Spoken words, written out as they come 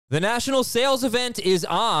The national sales event is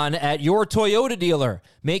on at your Toyota dealer,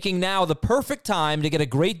 making now the perfect time to get a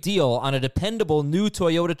great deal on a dependable new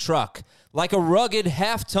Toyota truck. Like a rugged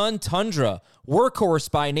half-ton Tundra,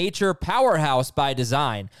 workhorse by nature, powerhouse by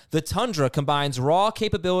design, the Tundra combines raw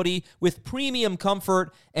capability with premium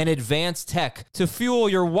comfort and advanced tech to fuel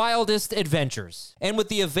your wildest adventures. And with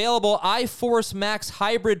the available iForce Max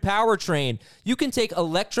hybrid powertrain, you can take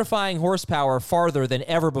electrifying horsepower farther than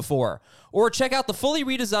ever before. Or check out the fully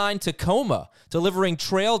redesigned Tacoma, delivering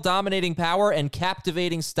trail-dominating power and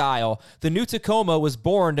captivating style. The new Tacoma was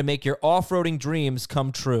born to make your off-roading dreams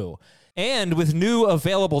come true. And with new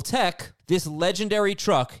available tech, this legendary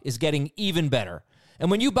truck is getting even better. And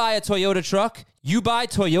when you buy a Toyota truck, you buy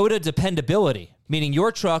Toyota dependability, meaning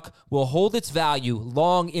your truck will hold its value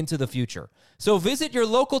long into the future. So visit your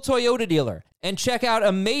local Toyota dealer and check out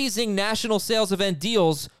amazing national sales event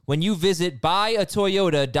deals when you visit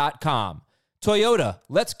buyatoyota.com. Toyota,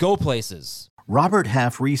 let's go places. Robert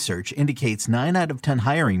Half research indicates 9 out of 10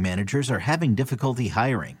 hiring managers are having difficulty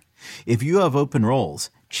hiring. If you have open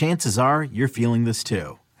roles, chances are you're feeling this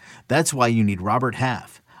too. That's why you need Robert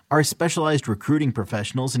Half. Our specialized recruiting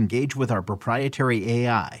professionals engage with our proprietary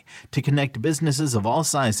AI to connect businesses of all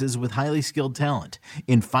sizes with highly skilled talent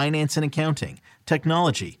in finance and accounting,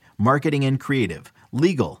 technology, marketing and creative,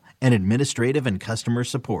 legal, and administrative and customer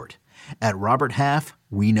support. At Robert Half,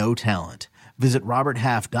 we know talent. Visit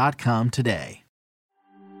roberthalf.com today.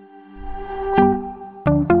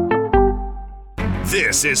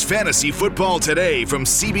 This is Fantasy Football Today from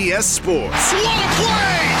CBS Sports. What a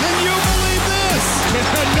play! Can you believe this?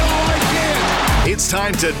 No, I can't. It's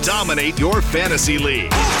time to dominate your fantasy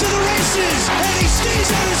league. Off to the races, and he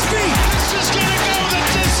stays on his feet. This is going to go the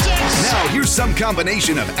distance. Now, here's some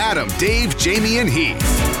combination of Adam, Dave, Jamie, and Heath.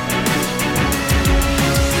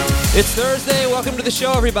 It's Thursday. Welcome to the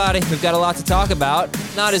show, everybody. We've got a lot to talk about.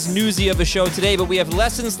 Not as newsy of a show today, but we have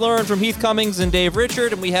lessons learned from Heath Cummings and Dave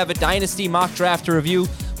Richard, and we have a Dynasty mock draft to review.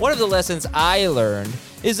 One of the lessons I learned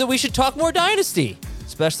is that we should talk more Dynasty,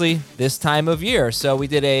 especially this time of year. So we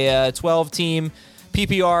did a 12-team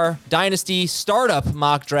PPR Dynasty startup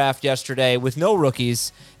mock draft yesterday with no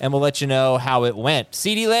rookies, and we'll let you know how it went.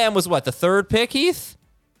 CeeDee Lamb was what, the third pick, Heath?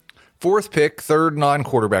 Fourth pick, third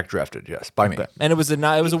non-quarterback drafted, yes, by me. Okay. And it was a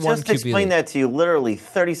one QB. Just explained that to you literally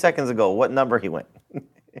 30 seconds ago, what number he went.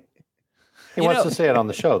 He wants to say it on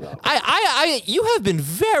the show, though. You have been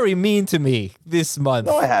very mean to me this month.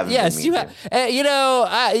 No, I haven't. Yes, you have.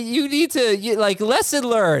 You need to lesson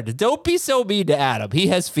learned. Don't be so mean to Adam. He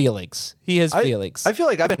has feelings. Feelings. I feel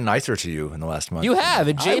like I've been nicer to you in the last month. You have,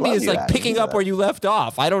 and Jamie is picking up where you left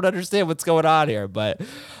off. I don't understand what's going on here, but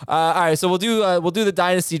all right. So we'll do the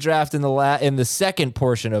dynasty draft in the second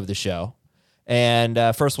portion of the show, and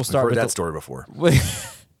first we'll start with that story before.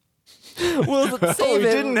 We'll save we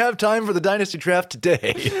didn't have time for the dynasty draft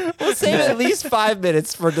today. We'll save at least 5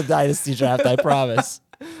 minutes for the dynasty draft, I promise.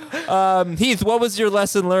 Heath, what was your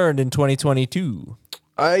lesson learned in 2022?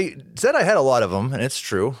 I said I had a lot of them, and it's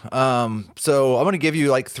true. So I'm going to give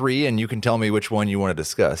you like 3, and you can tell me which one you want to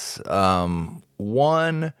discuss.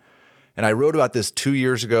 One, and I wrote about this 2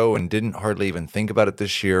 years ago and didn't hardly even think about it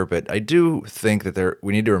this year, but I do think that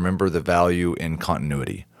we need to remember the value in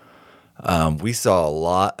continuity. We saw a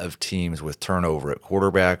lot of teams with turnover at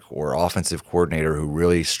quarterback or offensive coordinator who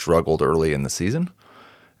really struggled early in the season.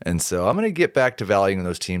 And so I'm going to get back to valuing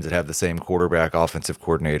those teams that have the same quarterback, offensive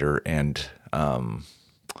coordinator, and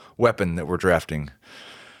weapon that we're drafting.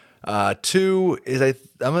 2 is I'm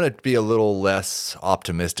going to be a little less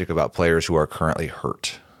optimistic about players who are currently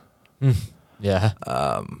hurt. Yeah.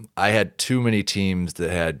 I had too many teams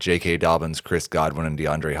that had J.K. Dobbins, Chris Godwin, and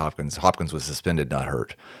DeAndre Hopkins. Hopkins was suspended, not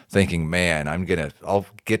hurt. Thinking, man, I'll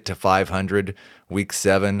get to 500 week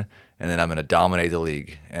 7, and then I'm going to dominate the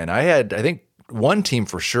league. And I think one team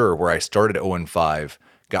for sure where I started 0-5,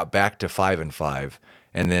 got back to 5-5,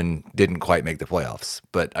 and then didn't quite make the playoffs.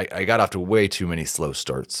 But I got off to way too many slow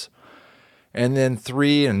starts. And then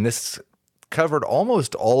 3, and this covered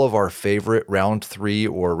almost all of our favorite round 3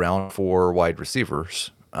 or round 4 wide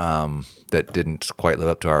receivers that didn't quite live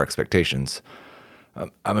up to our expectations.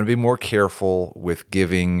 I'm going to be more careful with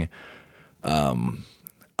giving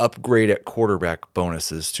upgrade at quarterback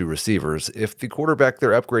bonuses to receivers if the quarterback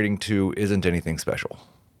they're upgrading to isn't anything special.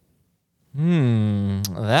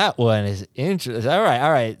 That one is interesting. All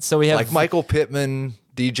right. So we have like Michael Pittman,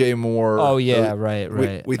 DJ Moore. Oh yeah,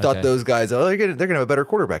 right. We thought those guys, they're going to have a better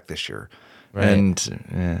quarterback this year. Right. And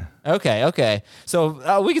yeah. Okay.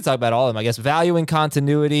 So we can talk about all of them, I guess. Valuing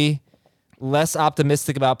continuity, less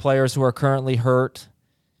optimistic about players who are currently hurt,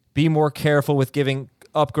 be more careful with giving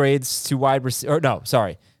upgrades to wide receiver. No,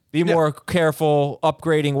 sorry. Be more careful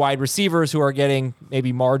upgrading wide receivers who are getting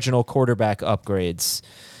maybe marginal quarterback upgrades.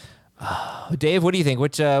 Dave, what do you think?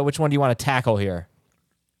 Which one do you want to tackle here?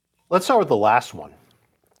 Let's start with the last one.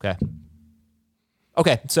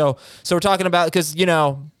 Okay. So we're talking about, because,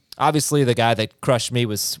 obviously the guy that crushed me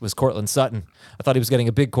was Courtland Sutton. I thought he was getting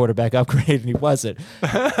a big quarterback upgrade, and he wasn't.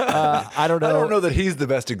 I don't know. I don't know that he's the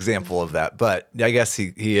best example of that, but I guess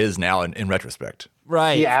he is now in retrospect.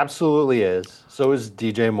 Right. He absolutely is. So is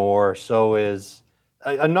DJ Moore. So is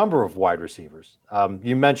a number of wide receivers.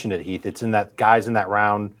 You mentioned it, Heath. It's in that guys in that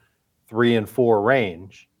round 3 and 4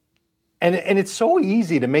 range. And it's so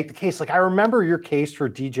easy to make the case. Like, I remember your case for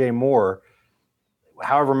DJ Moore,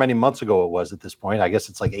 however many months ago it was at this point. I guess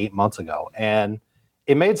it's like 8 months ago. And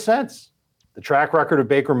it made sense. The track record of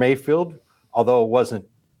Baker Mayfield, although it wasn't,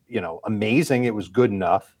 amazing, it was good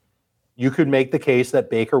enough. You could make the case that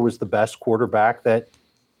Baker was the best quarterback that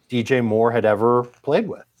DJ Moore had ever played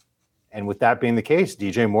with. And with that being the case,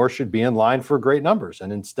 DJ Moore should be in line for great numbers.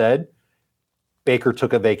 And instead, Baker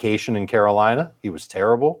took a vacation in Carolina. He was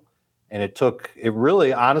terrible. And it took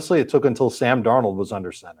until Sam Darnold was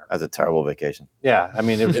under center. That's a terrible vacation. Yeah. I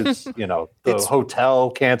mean, it was, the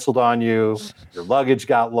hotel canceled on you. Your luggage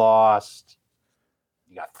got lost.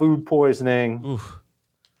 You got food poisoning. Oof.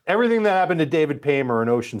 Everything that happened to David Paymer in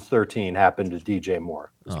Ocean's 13 happened to DJ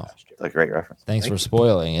Moore this past year. That's a great reference. Thanks for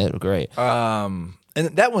spoiling it. Great. And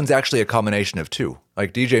that one's actually a combination of two.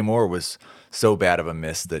 Like, DJ Moore was so bad of a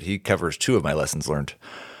miss that he covers 2 of my lessons learned.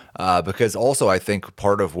 Because also I think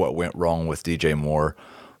part of what went wrong with DJ Moore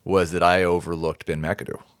was that I overlooked Ben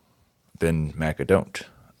McAdoo. Ben McAdon't.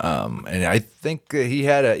 And I think he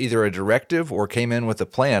had either a directive or came in with a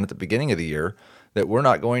plan at the beginning of the year that we're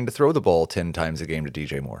not going to throw the ball 10 times a game to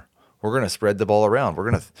DJ Moore. We're going to spread the ball around. We're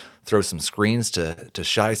going to throw some screens to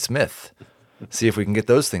Shi Smith, see if we can get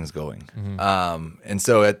those things going. Mm-hmm. And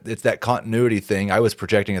so it's that continuity thing. I was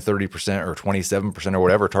projecting a 30% or 27% or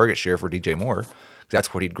whatever target share for DJ Moore.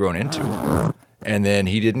 That's what he'd grown into. And then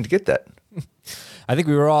he didn't get that. I think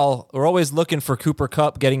we're always looking for Cooper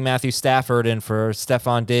Kupp getting Matthew Stafford and for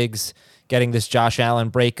Stephon Diggs getting this Josh Allen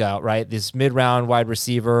breakout, right? This mid-round wide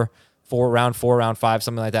receiver, round 4, round 5,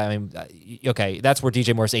 something like that. I mean, okay, that's where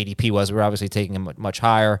DJ Moore's ADP was. We were obviously taking him much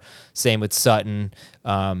higher. Same with Sutton.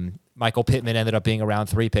 Michael Pittman ended up being a round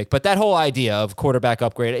 3 pick. But that whole idea of quarterback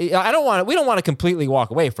upgrade, we don't want to completely walk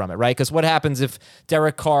away from it, right? Because what happens if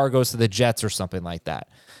Derek Carr goes to the Jets or something like that?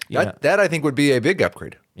 That I think would be a big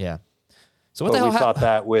upgrade. Yeah. So what the hell? We thought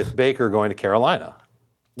that with Baker going to Carolina.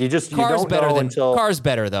 Carr's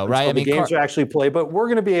better though, right? I mean, the games are actually played, but we're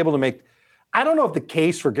going to be able to make. I don't know if the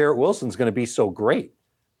case for Garrett Wilson is going to be so great.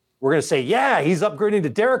 We're going to say, yeah, he's upgrading to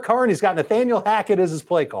Derek Carr and he's got Nathaniel Hackett as his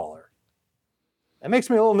play caller. That makes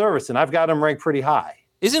me a little nervous, and I've got him ranked pretty high.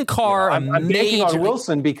 Isn't Carr I'm banking on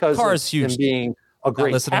Wilson because Carr's of huge. Him being a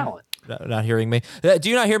great talent. Not hearing me. Do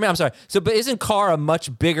you not hear me? I'm sorry. So, but isn't Carr a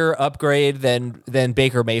much bigger upgrade than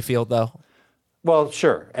Baker Mayfield, though? Well,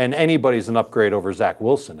 sure. And anybody's an upgrade over Zach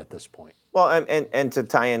Wilson at this point. Well, and to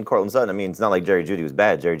tie in Courtland Sutton, I mean, it's not like Jerry Jeudy was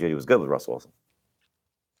bad. Jerry Jeudy was good with Russell Wilson.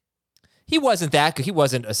 He wasn't that good. He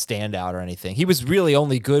wasn't a standout or anything. He was really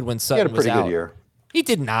only good when Sutton was out. He had a pretty good year. He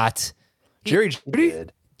did not. Jerry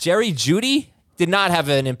Jeudy did not have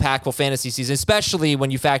an impactful fantasy season, especially when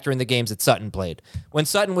you factor in the games that Sutton played. When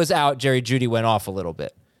Sutton was out, Jerry Jeudy went off a little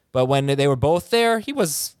bit. But when they were both there, he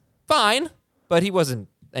was fine, but he wasn't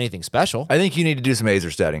anything special. I think you need to do some Azer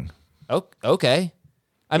statting. Oh, okay.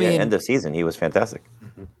 I mean, end of season, he was fantastic.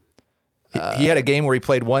 He had a game where he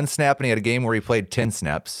played 1 snap, and he had a game where he played 10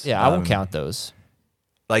 snaps. Yeah, I won't count those.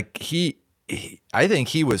 Like I think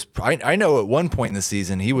he was. I know at one point in the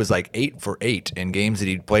season he was like 8 for 8 in games that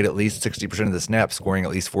he'd played at least 60% of the snaps, scoring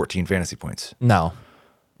at least 14 fantasy points. No,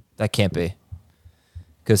 that can't be.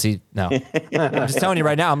 Because no. I'm just telling you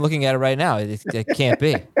right now. I'm looking at it right now. It can't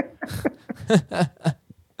be.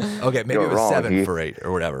 Okay, maybe it was 7 for 8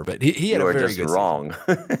 or whatever, but he had a very good wrong.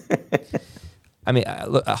 I mean,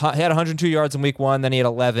 look, he had 102 yards in week 1, then he had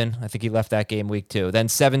 11. I think he left that game week 2. Then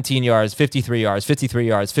 17 yards, 53 yards, 53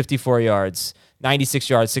 yards, 54 yards, 96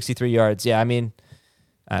 yards, 63 yards. Yeah, I mean,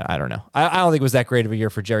 I don't know. I don't think it was that great of a year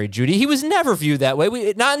for Jerry Jeudy. He was never viewed that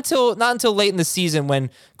way. Not until late in the season when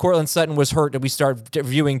Courtland Sutton was hurt did we start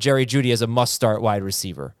viewing Jerry Jeudy as a must-start wide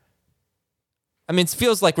receiver. I mean, it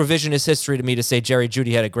feels like revisionist history to me to say Jerry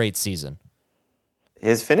Jeudy had a great season.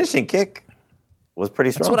 His finishing kick was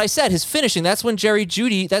pretty strong. That's what I said. His finishing. That's when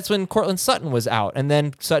Courtland Sutton was out. And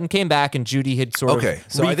then Sutton came back and Jeudy had sort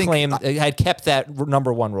of reclaimed, had kept that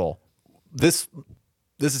number 1 role. This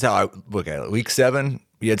is how I look at it. Week 7,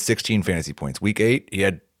 he had 16 fantasy points. Week 8, he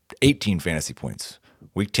had 18 fantasy points.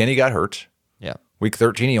 Week 10, he got hurt. Yeah. Week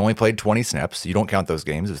 13, he only played 20 snaps. You don't count those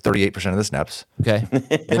games. It was 38% of the snaps. Okay.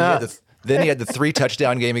 Then he had the 3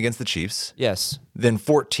 touchdown game against the Chiefs. Yes. Then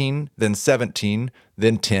 14, then 17,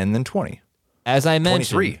 then 10, then 20. As I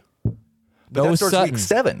mentioned. 23. But No that starts Sutton. week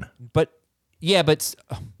 7.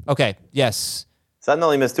 Okay, yes. Sutton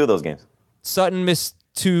only missed 2 of those games. Sutton missed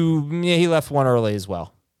 2. Yeah, he left 1 early as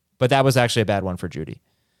well. But that was actually a bad one for Judy.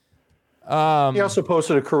 He also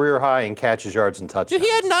posted a career high in catches, yards, and touchdowns. Dude,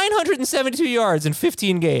 he had 972 yards in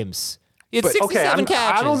 15 games. He had 67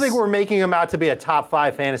 catches. I don't think we're making him out to be a top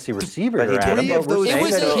 5 fantasy receiver. But he here, did. Adam, Three of but we're those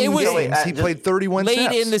saying that 18 it was- games, he played 31 late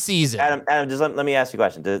snaps. in the season. Adam, just let me ask you a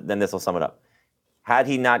question. Then this will sum it up. Had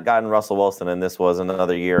he not gotten Russell Wilson and this was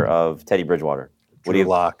another year of Teddy Bridgewater, would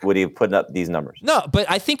he have put up these numbers? No, but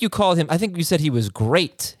I think you called him. I think you said he was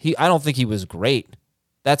great. I don't think he was great.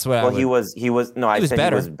 That's what. Well, he was. No, I said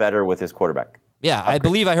better. he was better with his quarterback. Yeah, I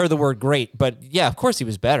believe I heard the word great, but yeah, of course he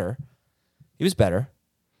was better. He was better.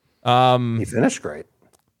 He finished great.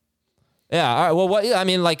 Yeah. All right.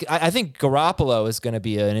 Well, I think Garoppolo is going to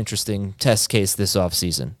be an interesting test case this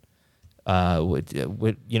offseason. Would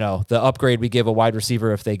the upgrade we give a wide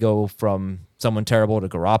receiver if they go from someone terrible to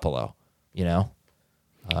Garoppolo? I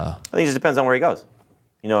think it just depends on where he goes.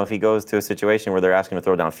 If he goes to a situation where they're asking him to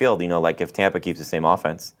throw downfield, like if Tampa keeps the same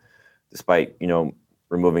offense, despite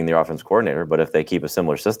removing their offense coordinator, but if they keep a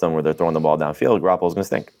similar system where they're throwing the ball downfield, Garoppolo's going to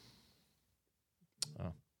stink.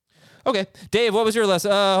 Okay, Dave, what was your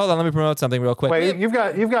lesson? Hold on, let me promote something real quick. Wait, you've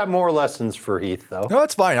got more lessons for Heath though. No,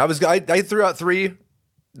 it's fine. I threw out 3.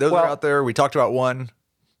 Those are out there. We talked about 1.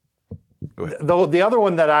 The other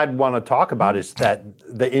one that I'd want to talk about is that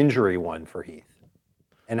the injury one for Heath,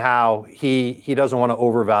 and how he doesn't want to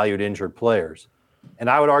overvalue injured players. And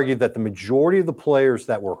I would argue that the majority of the players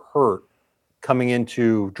that were hurt coming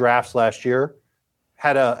into drafts last year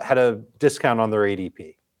had a discount on their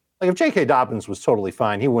ADP. Like if J.K. Dobbins was totally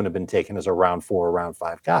fine, he wouldn't have been taken as a round 4 or round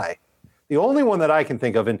 5 guy. The only one that I can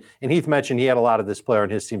think of, and Heath mentioned he had a lot of this player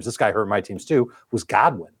on his teams, this guy hurt my teams too, was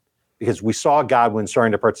Godwin. Because we saw Godwin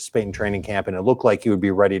starting to participate in training camp, and it looked like he would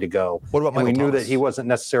be ready to go. What about Michael We knew Thomas? that he wasn't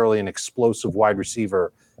necessarily an explosive wide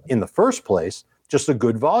receiver in the first place, just a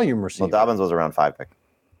good volume receiver. Well, Dobbins was a round 5 pick.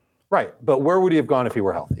 Right, but where would he have gone if he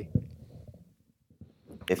were healthy?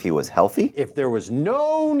 If he was healthy? If there was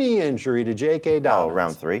no knee injury to J.K. Dobbins. Oh,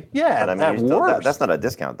 round 3? Yeah, but at worst. that's not a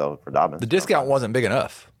discount, though, for Dobbins. The discount wasn't big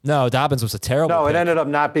enough. No, Dobbins was a terrible No, pick. it ended up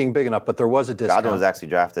not being big enough, but there was a discount. Godwin was actually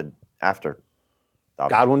drafted after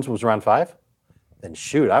Dobbins. Godwin's was round 5? Then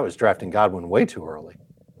shoot, I was drafting Godwin way too early.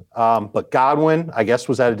 But Godwin, I guess,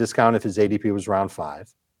 was at a discount if his ADP was round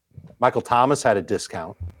 5. Michael Thomas had a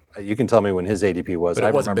discount. You can tell me when his ADP was. But it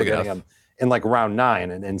I wasn't remember big getting enough. him in like round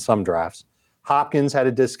 9 in some drafts. Hopkins had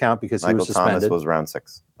a discount because he Michael was suspended. Thomas was round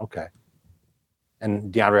 6. Okay.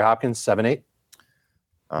 And DeAndre Hopkins, 7-8?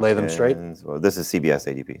 Lay them straight? Well, this is CBS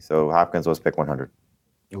ADP. So Hopkins was pick 100.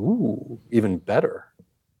 Ooh, even better.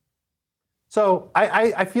 So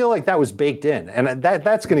I feel like that was baked in, and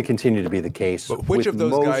that's going to continue to be the case. But which with of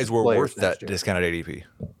those most guys were players worth that next year. discounted ADP?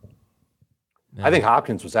 I think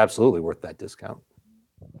Hopkins was absolutely worth that discount.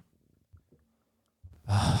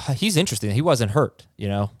 He's interesting. He wasn't hurt.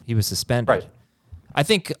 He was suspended. Right. I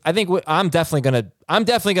think I'm definitely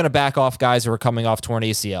gonna back off guys who are coming off torn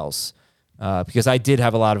ACLs because I did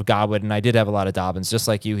have a lot of Godwin and I did have a lot of Dobbins, just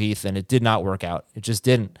like you, Heath, and it did not work out. It just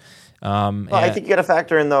didn't. Well, I think you got to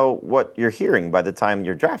factor in though what you're hearing by the time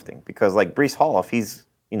you're drafting, because like Breece Hall, if he's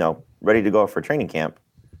ready to go for training camp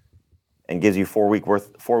and gives you 4 weeks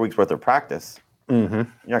worth of practice, you're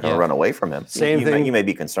not going to run away from him. Same thing. You may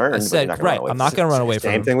be concerned, but you're not going to right. run away. I'm not going to run away from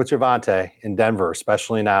Same him. thing with Javonte in Denver,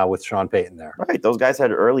 especially now with Sean Payton there. Right, those guys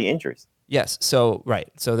had early injuries. Yes. So right.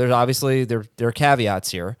 So there's obviously there are caveats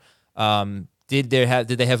here. Did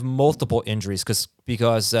they have multiple injuries?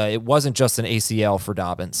 Because it wasn't just an ACL for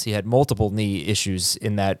Dobbins. He had multiple knee issues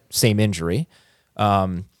in that same injury.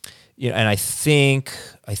 And I think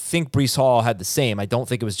Breece Hall had the same. I don't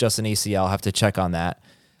think it was just an ACL. I'll have to check on that.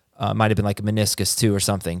 Might have been like a meniscus too or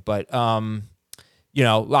something. But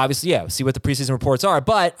obviously, yeah. See what the preseason reports are.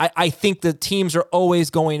 But I think the teams are always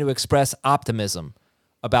going to express optimism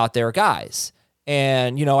about their guys.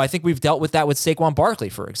 And I think we've dealt with that with Saquon Barkley,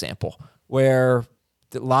 for example, where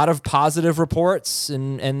a lot of positive reports,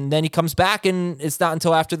 and then he comes back, and it's not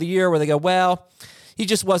until after the year where they go, well, he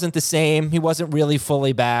just wasn't the same. He wasn't really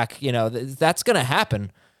fully back. That's going to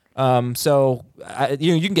happen. So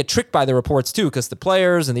you can get tricked by the reports too, because the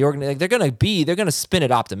players and the organization, they're going to spin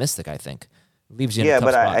it optimistic. I think it leaves you in a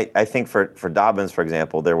tough spot. I think for Dobbins, for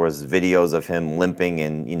example, there was videos of him limping,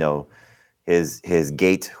 and his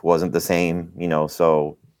gait wasn't the same.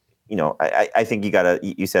 So I think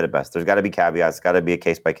you said it best. There's got to be caveats. It's got to be a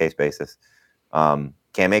case-by-case basis. Cam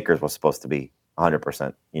Akers was supposed to be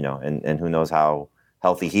 100%, and who knows how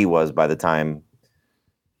healthy he was by the time,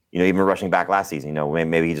 even rushing back last season,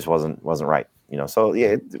 maybe he just wasn't right, So,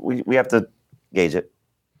 yeah, we have to gauge it.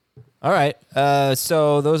 All right.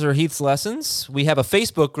 So those are Heath's lessons. We have a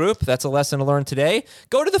Facebook group. That's a lesson to learn today.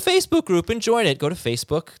 Go to the Facebook group and join it. Go to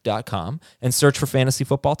facebook.com and search for Fantasy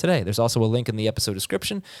Football Today. There's also a link in the episode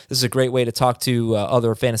description. This is a great way to talk to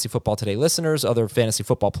other Fantasy Football Today listeners, other fantasy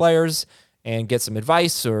football players, and get some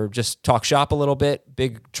advice or just talk shop a little bit.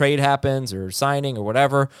 Big trade happens or signing or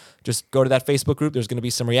whatever. Just go to that Facebook group. There's going to be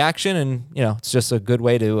some reaction, and, it's just a good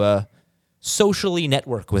way to socially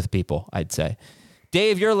network with people, I'd say.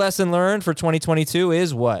 Dave, your lesson learned for 2022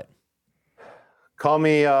 is what? Call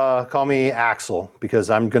me Axel, because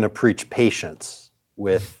I'm going to preach patience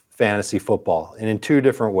with fantasy football, and in two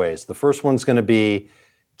different ways. The first one's going to be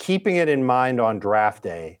keeping it in mind on draft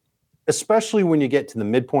day, especially when you get to the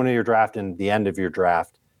midpoint of your draft and the end of your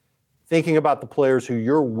draft, thinking about the players who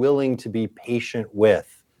you're willing to be patient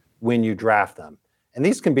with when you draft them. And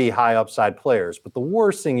these can be high upside players, but the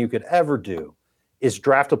worst thing you could ever do is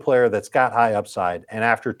draft a player that's got high upside, and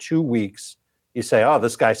after 2 weeks, you say, oh,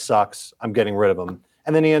 this guy sucks, I'm getting rid of him,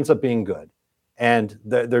 and then he ends up being good. And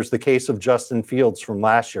there's the case of Justin Fields from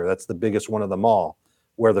last year. That's the biggest one of them all,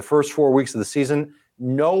 where the first 4 weeks of the season,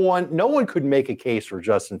 no one could make a case for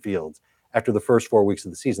Justin Fields after the first 4 weeks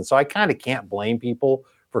of the season. So I kind of can't blame people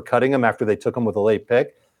for cutting him after they took him with a late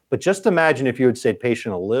pick. But just imagine if you had stayed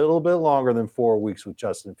patient a little bit longer than 4 weeks with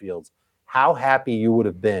Justin Fields, how happy you would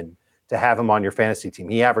have been to have him on your fantasy team.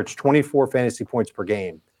 He averaged 24 fantasy points per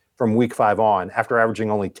game from week 5 on, after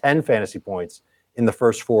averaging only 10 fantasy points in the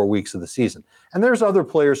first 4 weeks of the season. And there's other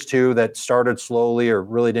players too that started slowly or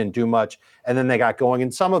really didn't do much, and then they got going.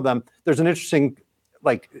 And some of them, there's an interesting,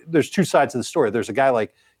 there's two sides of the story. There's a guy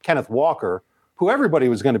like Kenneth Walker, who everybody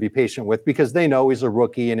was going to be patient with because they know he's a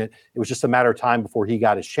rookie, and it was just a matter of time before he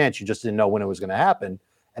got his chance. You just didn't know when it was going to happen.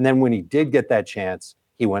 And then when he did get that chance,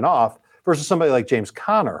 he went off, versus somebody like James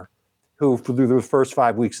Conner, who through the first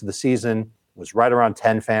 5 weeks of the season was right around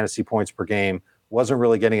 10 fantasy points per game, wasn't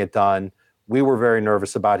really getting it done. We were very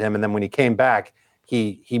nervous about him. And then when he came back,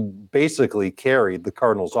 he basically carried the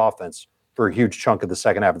Cardinals offense for a huge chunk of the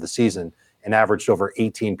second half of the season and averaged over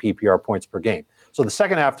 18 PPR points per game. So the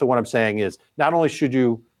second half to what I'm saying is, not only should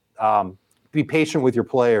you be patient with your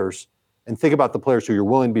players and think about the players who you're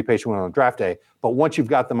willing to be patient with on draft day, but once you've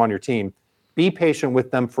got them on your team, be patient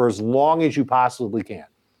with them for as long as you possibly can.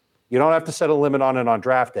 You don't have to set a limit on it on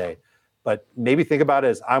draft day, but maybe think about it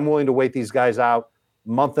as, I'm willing to wait these guys out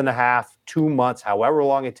month and a half, 2 months, however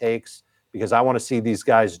long it takes, because I want to see these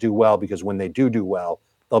guys do well, because when they do well,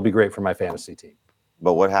 they'll be great for my fantasy team.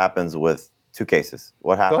 But what happens with two cases?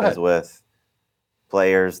 What happens with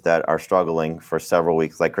players that are struggling for several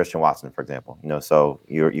weeks, like Christian Watson, for example? So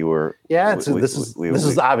you were... Yeah, this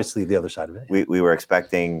is obviously the other side of it. We were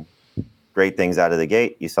expecting great things out of the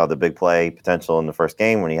gate. You saw the big play potential in the first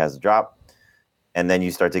game when he has a drop, and then you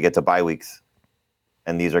start to get to bye weeks,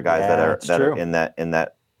 and these are guys that are in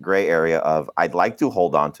that gray area of, I'd like to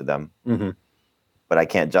hold on to them, but I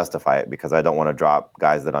can't justify it because I don't want to drop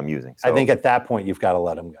guys that I'm using. So, I think at that point you've got to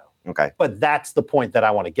let them go. Okay, but that's the point that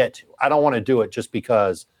I want to get to. I don't want to do it just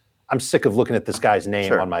because I'm sick of looking at this guy's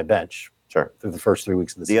name on my bench. Sure. Through the first 3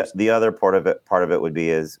 weeks of the season. The other part of it would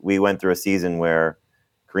be is, we went through a season where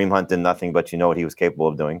Kareem Hunt did nothing, but you know what he was capable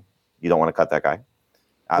of doing. You don't want to cut that guy.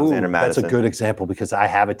 Alexander Madison. That's a good example, because I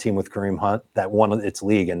have a team with Kareem Hunt that won its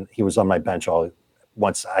league, and he was on my bench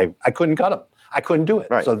once I couldn't cut him. I couldn't do it.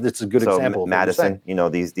 Right. So it's a good example. Madison,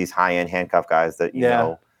 these high-end handcuff guys that,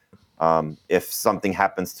 if something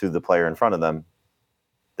happens to the player in front of them,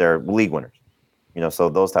 they're league winners. So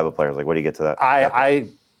those type of players, what do you get to that? I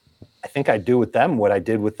think I do with them what I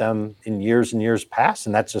did with them in years and years past,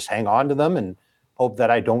 and that's just hang on to them and hope that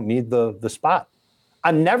I don't need the spot.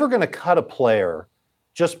 I'm never going to cut a player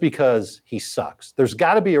just because he sucks. There's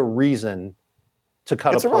got to be a reason to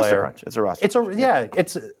cut a player. It's a roster.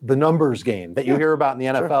 It's the numbers game that you hear about in the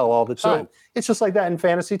NFL all the time. It's just like that in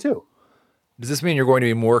fantasy too. Does this mean you're going to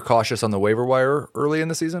be more cautious on the waiver wire early in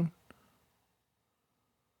the season?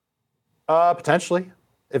 Potentially.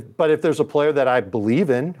 But if there's a player that I believe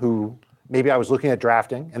in, who maybe I was looking at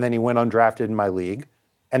drafting and then he went undrafted in my league,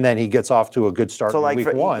 and then he gets off to a good start in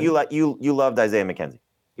week one. You loved Isaiah McKenzie.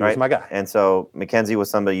 He was my guy. And so McKenzie was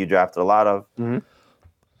somebody you drafted a lot of. Mm-hmm.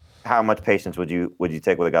 How much patience would you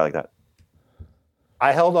take with a guy like that?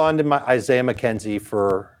 I held on to my Isaiah McKenzie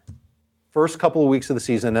for first couple of weeks of the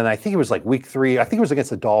season, and I think it was like week 3. I think it was against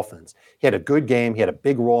the Dolphins. He had a good game. He had a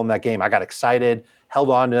big role in that game. I got excited, held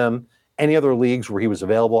on to him. Any other leagues where he was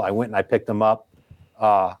available, I went and I picked him up.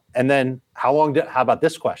 And then how about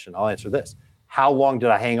this question? I'll answer this. How long did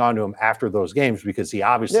I hang on to him after those games? Because he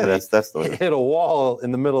obviously hit a wall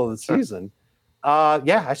in the middle of the season.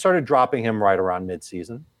 I started dropping him right around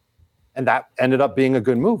midseason. And that ended up being a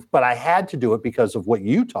good move. But I had to do it because of what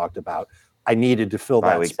you talked about. I needed to fill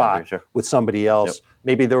that spot with somebody else.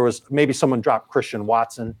 Yep. Maybe someone dropped Christian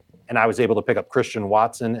Watson, and I was able to pick up Christian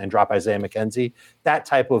Watson and drop Isaiah McKenzie. That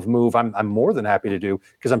type of move I'm more than happy to do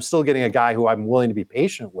because I'm still getting a guy who I'm willing to be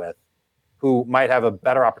patient with, who might have a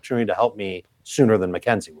better opportunity to help me sooner than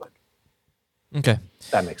McKenzie would. Okay.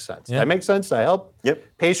 That makes sense. Yeah. That makes sense. I help. Yep.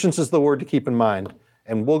 Patience is the word to keep in mind.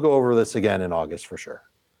 And we'll go over this again in August for sure.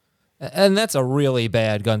 And that's a really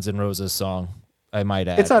bad Guns N' Roses song, I might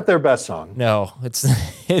add. It's not their best song. No, it's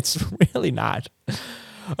really not.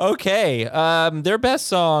 Okay, their best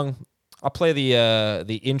song. I'll play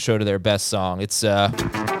the intro to their best song. It's the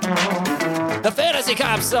Fantasy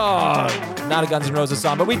Cops song. Not a Guns N' Roses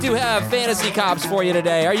song, but we do have Fantasy Cops for you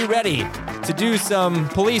today. Are you ready to do some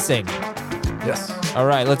policing? Yes. All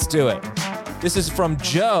right, let's do it. This is from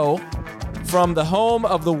Joe, from the home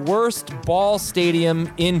of the worst ball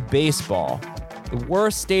stadium in baseball. The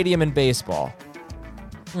worst stadium in baseball.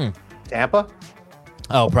 Tampa?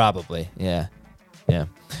 Oh, probably. Yeah.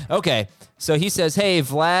 Okay. So he says, hey,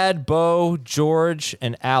 Vlad, Bo, George,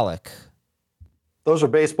 and Alec. Those are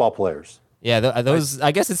baseball players. Yeah, those.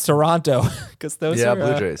 I guess it's Toronto because those are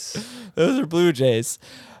Blue Jays. Those are Blue Jays.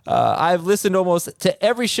 I've listened to almost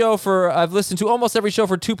every show for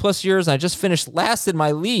 2+ years, and I just finished last in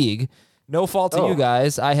my league. No fault to you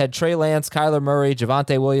guys. I had Trey Lance, Kyler Murray,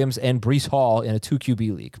 Javonte Williams, and Breece Hall in a 2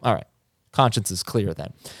 QB league. All right. Conscience is clear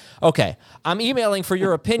then. Okay. I'm emailing for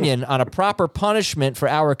your opinion on a proper punishment for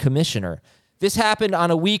our commissioner. This happened on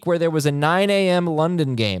a week where there was a 9 a.m.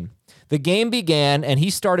 London game. The game began, and he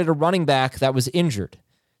started a running back that was injured.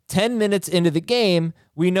 10 minutes into the game,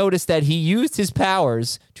 we noticed that he used his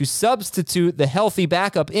powers to substitute the healthy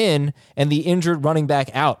backup in and the injured running back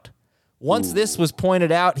out. Once this was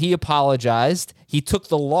pointed out, he apologized. He took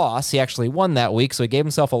the loss. He actually won that week, so he gave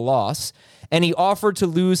himself a loss. And he offered to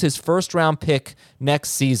lose his first-round pick next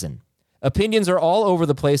season. Opinions are all over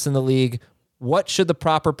the place in the league. What should the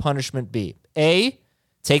proper punishment be? A,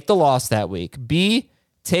 take the loss that week. B,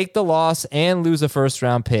 take the loss and lose a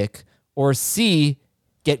first-round pick. Or C,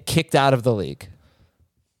 get kicked out of the league.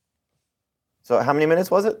 So how many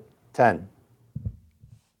minutes was it? 10.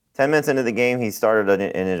 10 minutes into the game, he started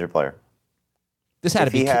an injured player. This had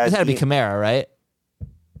to be Kamara, right?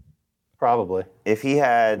 Probably. If he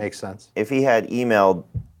had makes sense. If he had emailed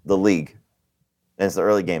the league, and it's the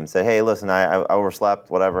early game, said, "Hey, listen, I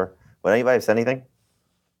overslept, whatever." Would anybody have said anything?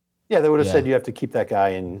 Yeah, they would have said you have to keep that guy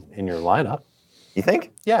in your lineup. You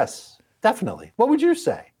think? Yes, definitely. What would you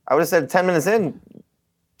say? I would have said 10 minutes in,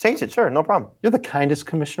 change it. Sure, no problem. You're the kindest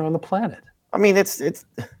commissioner on the planet. I mean, it's.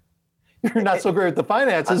 You're not so great with the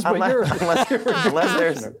finances, but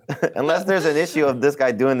unless there's an issue of this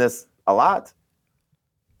guy doing this a lot.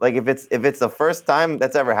 Like if it's the first time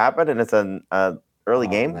that's ever happened and it's an early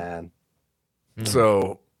game. Man.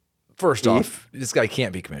 So first off, this guy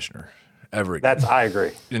can't be commissioner ever again. I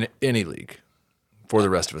agree. In any league for the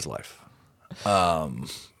rest of his life. I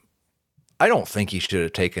don't think he should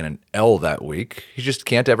have taken an L that week. He just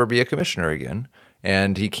can't ever be a commissioner again.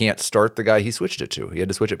 And he can't start the guy he switched it to. He had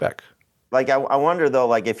to switch it back. Like, I wonder, though,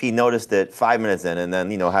 like, if he noticed it 5 minutes in and then,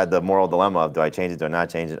 had the moral dilemma of, do I change it, do I not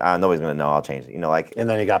change it? Nobody's going to know, I'll change it. And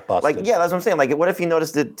then he got busted. Like, yeah, that's what I'm saying. Like, what if he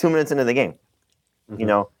noticed it 2 minutes into the game?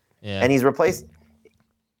 Yeah. And he's replacing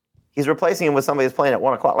him with somebody who's playing at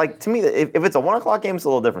 1 o'clock. Like, to me, if it's a 1 o'clock game, it's a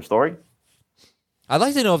little different story. I'd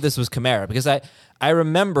like to know if this was Kamara, because I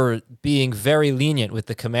remember being very lenient with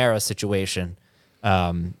the Kamara situation,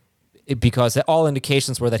 because all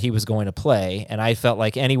indications were that he was going to play, and I felt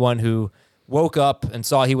like anyone who woke up and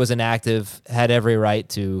saw he was inactive had every right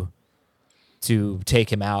to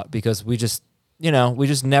take him out, because we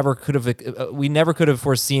never could have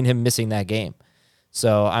foreseen him missing that game.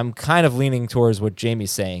 So I'm kind of leaning towards what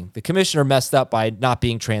Jamie's saying. The commissioner messed up by not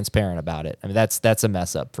being transparent about it. I mean, that's a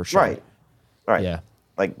mess up for sure. Right. Yeah.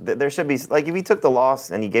 Like there should be, like, if he took the loss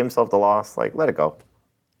and he gave himself the loss, like, let it go.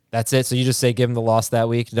 That's it. So you just say give him the loss that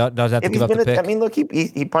week. Don't have to give up the pick. I mean, look,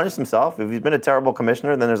 he punished himself. If he's been a terrible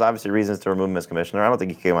commissioner, then there's obviously reasons to remove him as commissioner. I don't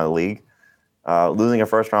think he came out of the league. Losing a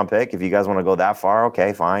first-round pick, if you guys want to go that far,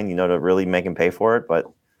 okay, fine. To really make him pay for it. But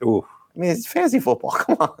I mean, it's fantasy football.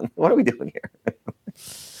 Come on, what are we doing here?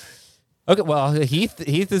 Okay, well,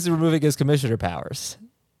 Heath is removing his commissioner powers.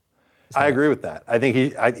 I agree with that. I think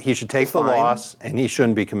he should take the loss, and he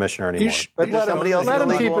shouldn't be commissioner anymore. But let somebody else let him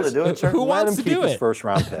keep to do it. Sure. Who wants to do his it? first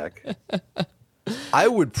round pick. I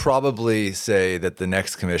would probably say that the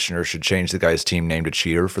next commissioner should change the guy's team name to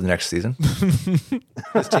Cheater for the next season.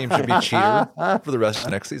 His team should be Cheater for the rest of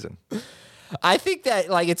the next season. I think that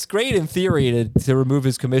it's great in theory to remove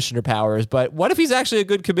his commissioner powers, but what if he's actually a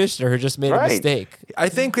good commissioner who just made a mistake? I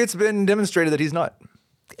think it's been demonstrated that he's not.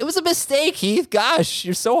 It was a mistake, Heath. Gosh,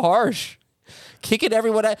 you're so harsh. Kicking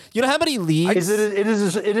everyone out. You know how many leagues?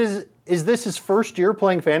 Is this his first year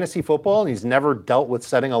playing fantasy football, and he's never dealt with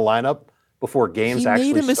setting a lineup before games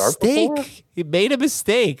actually start before? He made a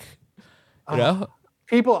mistake. You know?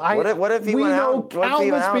 People, what if he we went know out?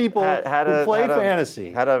 countless people who play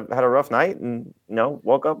fantasy. Had a rough night and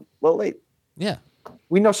woke up a little late. Yeah.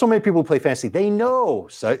 We know so many people who play fantasy. They know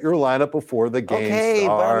set your lineup before the game Okay,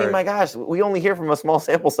 start. but I mean, my gosh, we only hear from a small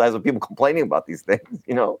sample size of people complaining about these things.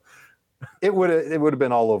 It would have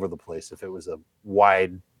been all over the place if it was a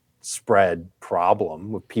widespread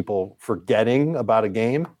problem with people forgetting about a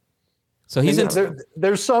game. So he's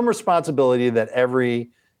there's some responsibility that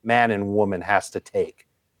every man and woman has to take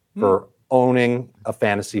for owning a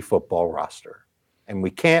fantasy football roster. And we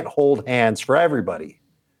can't hold hands for everybody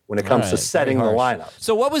when it comes to setting the lineup.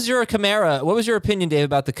 So what was your opinion, Dave,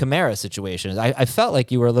 about the Kamara situation? I felt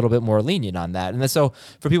like you were a little bit more lenient on that. And so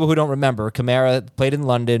for people who don't remember, Kamara played in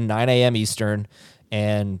London, 9 a.m. Eastern,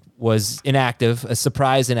 and was inactive, a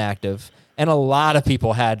surprise inactive. And a lot of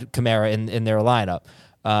people had Kamara in their lineup.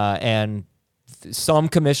 And some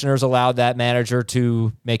commissioners allowed that manager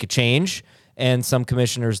to make a change, and some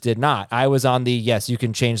commissioners did not. I was on the, yes, you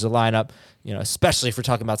can change the lineup, especially if we're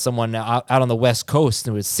talking about someone out on the West Coast.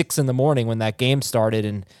 It was 6 a.m. when that game started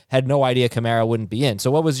and had no idea Kamara wouldn't be in.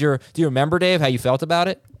 So do you remember, Dave, how you felt about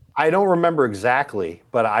it? I don't remember exactly,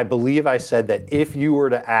 but I believe I said that if you were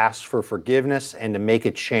to ask for forgiveness and to make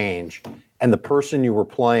a change, and the person you were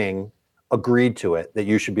playing agreed to it, that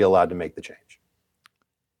you should be allowed to make the change.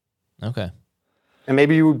 Okay. And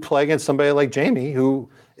maybe you would play against somebody like Jamie, who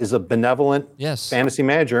is a benevolent fantasy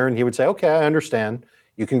manager, and he would say, okay, I understand.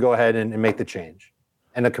 You can go ahead and make the change.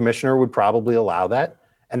 And the commissioner would probably allow that,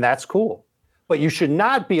 and that's cool. But you should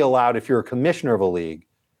not be allowed, if you're a commissioner of a league,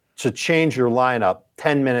 to change your lineup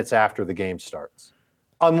 10 minutes after the game starts.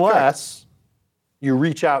 Unless you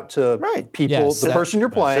reach out to people, the person you're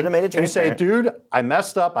playing, and you say, dude, I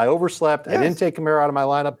messed up, I overslept, I didn't take Kamara out of my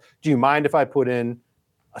lineup. Do you mind if I put in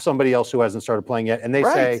somebody else who hasn't started playing yet? And they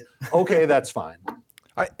say, okay, that's fine.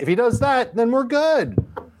 If he does that, then we're good.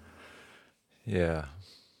 Yeah.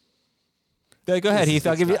 Go ahead, Heath.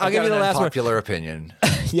 I'll give you the last word. Popular opinion.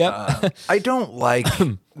 Yep. I don't like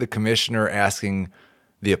the commissioner asking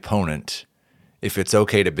the opponent if it's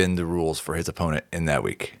okay to bend the rules for his opponent in that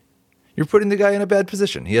week. You're putting the guy in a bad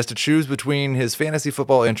position. He has to choose between his fantasy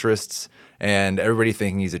football interests and everybody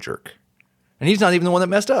thinking he's a jerk. And he's not even the one that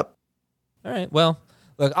messed up. All right, well,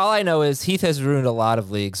 look, all I know is Heath has ruined a lot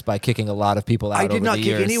of leagues by kicking a lot of people out over the years. I did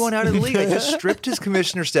not kick anyone out of the league. I just stripped his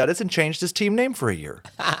commissioner status and changed his team name for a year.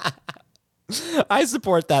 I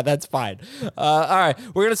support that. That's fine. All right,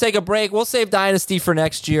 we're going to take a break. We'll save Dynasty for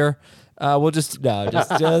next year. Just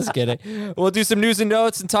kidding. We'll do some news and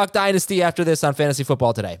notes and talk Dynasty after this on Fantasy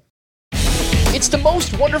Football Today. It's the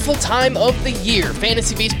most wonderful time of the year.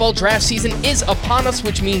 Fantasy baseball draft season is upon us,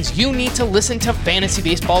 which means you need to listen to Fantasy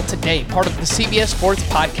Baseball Today, part of the CBS Sports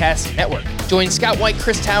Podcast Network. Join Scott White,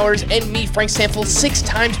 Chris Towers, and me, Frank Stanfield, 6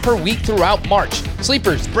 times per week throughout March.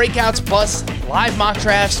 Sleepers, breakouts, busts, live mock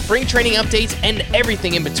drafts, spring training updates, and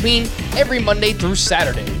everything in between every Monday through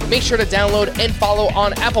Saturday. Make sure to download and follow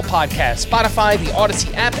on Apple Podcasts, Spotify, the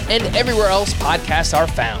Odyssey app, and everywhere else podcasts are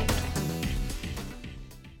found.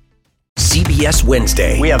 CBS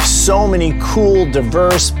Wednesday. We have so many cool,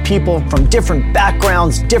 diverse people from different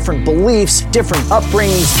backgrounds, different beliefs, different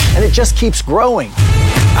upbringings, and it just keeps growing.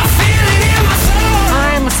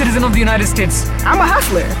 I'm a citizen of the United States. I'm a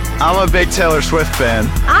hustler. I'm a big Taylor Swift fan.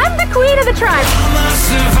 I'm the queen of the tribe.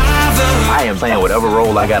 I am playing whatever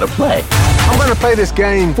role I gotta play. I'm gonna play this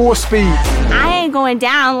game full speed. I ain't going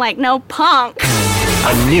down like no punk.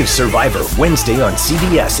 A new Survivor, Wednesday on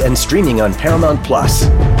CBS and streaming on Paramount+.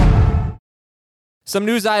 Some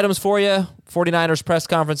news items for you. 49ers press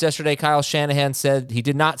conference yesterday. Kyle Shanahan said he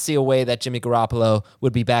did not see a way that Jimmy Garoppolo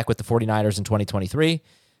would be back with the 49ers in 2023.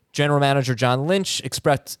 General manager John Lynch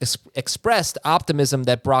expressed optimism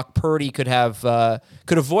that Brock Purdy could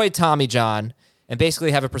avoid Tommy John and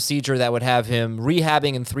basically have a procedure that would have him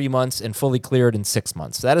rehabbing in 3 months and fully cleared in 6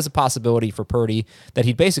 months. So that is a possibility for Purdy, that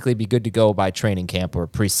he'd basically be good to go by training camp or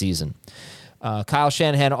preseason. Kyle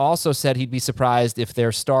Shanahan also said he'd be surprised if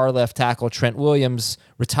their star left tackle Trent Williams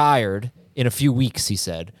retired in a few weeks, he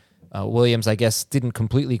said. Williams, I guess, didn't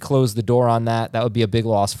completely close the door on that. That would be a big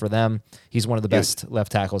loss for them. He's one of the best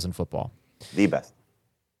left tackles in football. The best.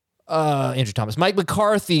 Andrew Thomas. Mike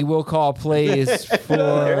McCarthy will call plays for...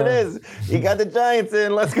 There it is. He got the Giants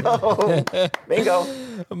in. Let's go. Bingo.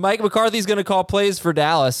 Mike McCarthy's going to call plays for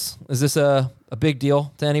Dallas. Is this a big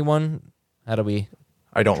deal to anyone? How do we...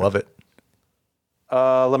 I don't love it.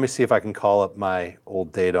 Let me see if I can call up my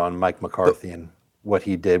old data on Mike McCarthy and what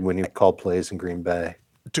he did when he called plays in Green Bay.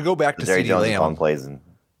 To go back to Jerry CeeDee Jones Lamb, calling plays in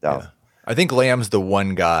Dallas. Yeah. I think Lamb's the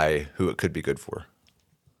one guy who it could be good for.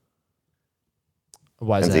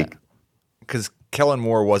 Why is that? Because Kellen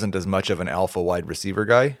Moore wasn't as much of an alpha wide receiver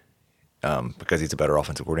guy because he's a better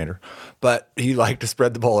offensive coordinator. But he liked to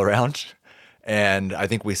spread the ball around. And I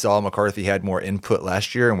think we saw McCarthy had more input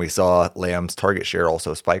last year, and we saw Lamb's target share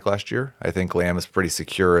also spike last year. I think Lamb is pretty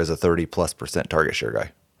secure as a 30+% target share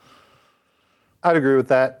guy. I'd agree with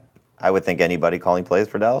that. I would think anybody calling plays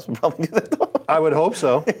for Dallas would probably do that. I would hope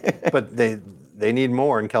so, but they need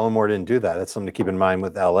more, and Kellen Moore didn't do that. That's something to keep in mind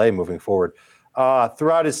with LA moving forward.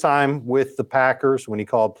 Throughout his time with the Packers, when he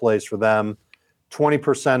called plays for them,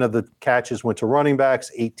 20% of the catches went to running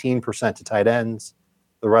backs, 18% to tight ends.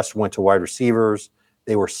 The rest went to wide receivers.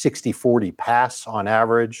 They were 60-40 pass on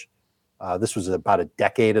average. This was about a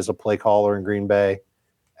decade as a play caller in Green Bay,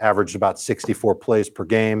 averaged about 64 plays per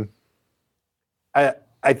game.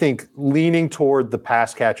 I think leaning toward the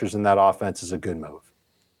pass catchers in that offense is a good move.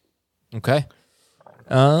 Okay.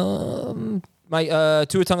 My Tua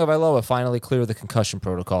Tagovailoa finally cleared the concussion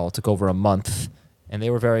protocol. It took over a month, and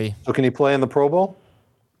they were very... So can he play in the Pro Bowl?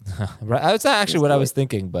 That's actually what I was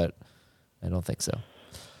thinking, but I don't think so.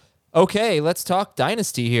 Okay, let's talk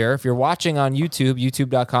Dynasty here. If you're watching on YouTube,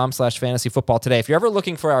 youtube.com/fantasyfootball today. If you're ever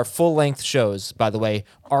looking for our full-length shows, by the way,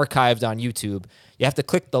 archived on YouTube, you have to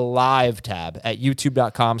click the live tab at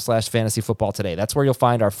youtube.com/fantasyfootball today. That's where you'll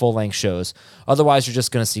find our full-length shows. Otherwise, you're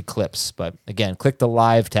just going to see clips. But again, click the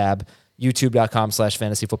live tab,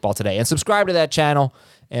 youtube.com/fantasyfootball today. And subscribe to that channel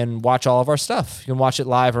and watch all of our stuff. You can watch it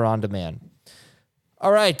live or on demand.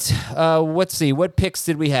 All right, let's see. What picks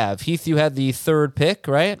did we have? Heath, you had the third pick,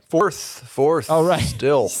 right? Fourth. All right.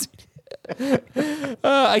 Still.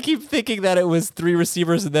 I keep thinking that it was three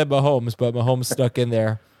receivers and then Mahomes, but Mahomes stuck in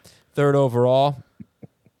there. Third overall.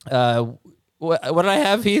 What did I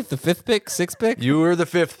have, Heath? The fifth pick? Sixth pick? You were the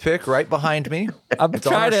fifth pick right behind me. It's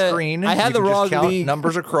on our screen. I had you the can wrong just count league.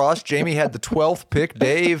 numbers across. Jamie had the 12th pick.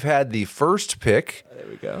 Dave had the first pick. There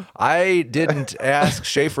we go. I didn't ask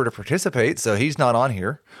Schaefer to participate, so he's not on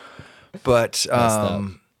here. But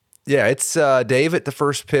yeah, it's Dave at the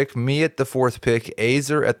first pick, me at the fourth pick,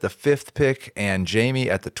 Azer at the fifth pick, and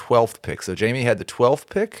Jamie at the 12th pick. So Jamie had the 12th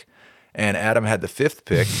pick, and Adam had the fifth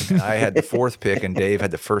pick, and I had the fourth pick, and Dave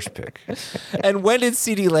had the first pick. And when did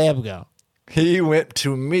CeeDee Lamb go? He went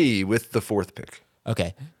to me with the fourth pick.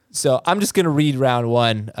 Okay, so I'm just going to read round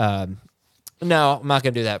one. No, I'm not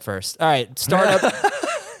going to do that first. All right, startup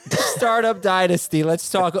dynasty. Let's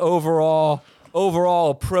talk overall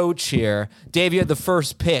approach here. Dave, you had the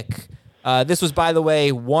first pick. This was, by the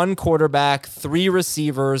way, one quarterback, three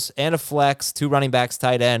receivers, and a flex, two running backs,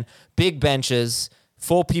 tight end, big benches,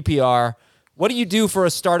 full PPR. What do you do for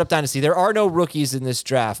a startup dynasty? There are no rookies in this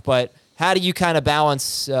draft, but how do you kind of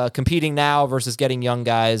balance competing now versus getting young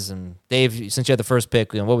guys? And Dave, since you had the first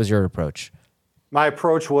pick, what was your approach? My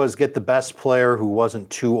approach was get the best player who wasn't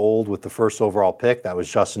too old with the first overall pick. That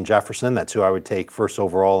was Justin Jefferson. That's who I would take first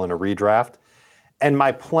overall in a redraft. And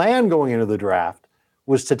my plan going into the draft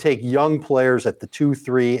was to take young players at the 2,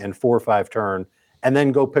 3, and 4, 5 turn and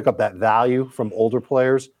then go pick up that value from older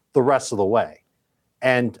players the rest of the way.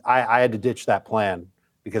 And I had to ditch that plan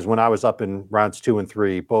because when I was up in rounds 2 and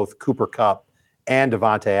 3, both Cooper Kupp and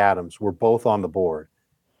Devontae Adams were both on the board.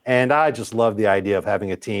 And I just love the idea of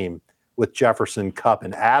having a team with Jefferson, Kupp,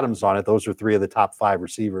 and Adams on it. Those are 3 of the top 5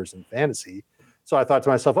 receivers in fantasy. So I thought to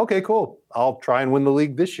myself, okay, cool. I'll try and win the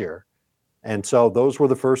league this year. And so those were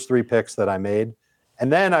the first 3 picks that I made.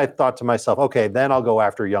 And then I thought to myself, okay, then I'll go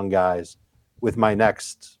after young guys with my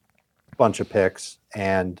next bunch of picks.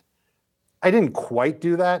 And I didn't quite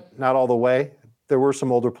do that, not all the way. There were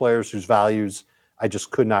some older players whose values I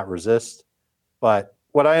just could not resist. But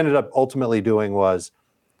what I ended up ultimately doing was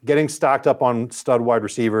getting stocked up on stud wide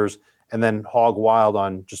receivers and then hog wild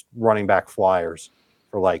on just running back flyers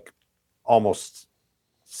for like almost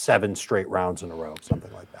 7 straight rounds in a row,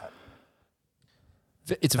 something like that.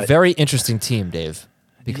 It's a very interesting team, Dave,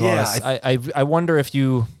 because I wonder if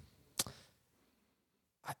you...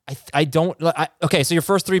 I don't. Okay, so your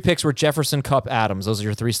first 3 picks were Jefferson, Kupp, Adams. Those are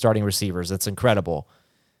your 3 starting receivers. That's incredible.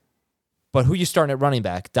 But who you starting at running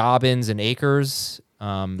back? Dobbins and Akers.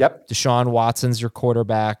 Yep. Deshaun Watson's your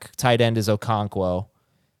quarterback. Tight end is Okonkwo.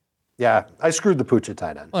 Yeah, I screwed the pooch at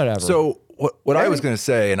tight end. Whatever. So what I was going to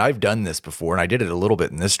say, and I've done this before, and I did it a little bit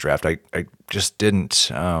in this draft. I just didn't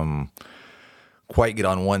quite get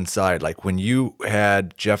on one side. Like when you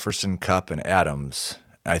had Jefferson, Kupp, and Adams,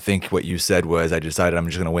 I think what you said was, I decided I'm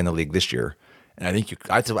just going to win the league this year. And I think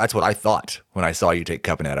that's what I thought when I saw you take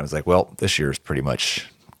Kupp and Adams. Like, well, this year's pretty much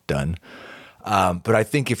done. But I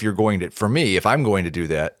think if you're going to, for me, if I'm going to do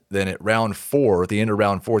that, then at round 4, at the end of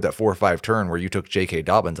round 4, that 4 or 5 turn where you took J.K.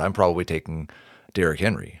 Dobbins, I'm probably taking Derrick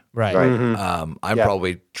Henry. Right. Mm-hmm. I'm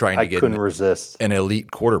probably trying to get an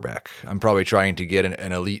elite quarterback. I'm probably trying to get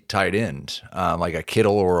an elite tight end, like a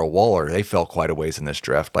Kittle or a Waller. They fell quite a ways in this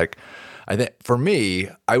draft. Like, I think for me,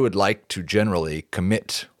 I would like to generally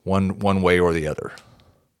commit one way or the other.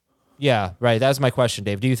 Yeah, right. That was my question,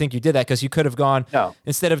 Dave. Do you think you did that? Because you could have gone,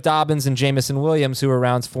 instead of Dobbins and Jamison Williams, who were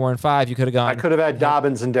rounds 4 and 5, you could have gone. I could have had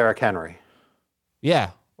Dobbins and Derrick Henry.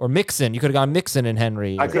 Yeah, or Mixon. You could have gone Mixon and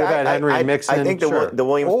Henry. I could have had Henry and Mixon. I think the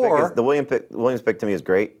Williams pick to me is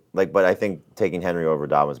great. Like, but I think taking Henry over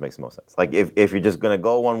Dobbins makes the most sense. Like, if you're just gonna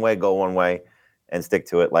go one way, and stick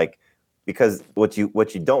to it. Like, because what you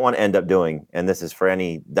don't want to end up doing, and this is for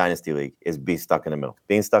any dynasty league, is be stuck in the middle.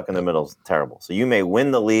 Being stuck in the middle is terrible. So you may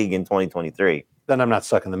win the league in 2023. Then I'm not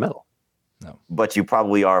stuck in the middle. No, but you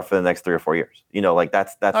probably are for the next 3 or 4 years. You know, like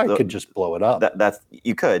that's. I could just blow it up. That's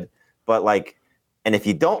you could, but like, and if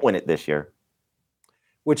you don't win it this year,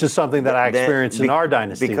 which is something that I experienced in our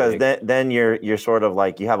dynasty because league. then you're sort of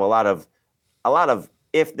like, you have a lot of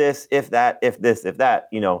if this, if that, if this, if that.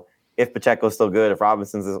 You know, if Pacheco's still good, if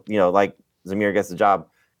Robinson's, you know, like Zamir gets the job,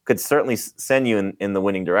 could certainly send you in the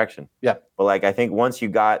winning direction. Yeah. But like, I think once you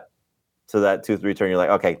got to that 2-3 turn, you're like,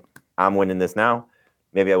 okay, I'm winning this now.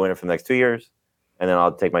 Maybe I win it for the next 2 years, and then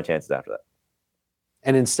I'll take my chances after that.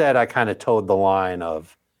 And instead, I kind of towed the line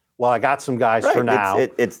of, well, I got some guys for now.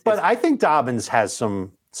 But I think Dobbins has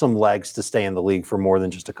some legs to stay in the league for more than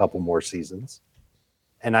just a couple more seasons.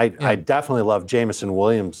 And I definitely love Jamison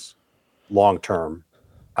Williams' long-term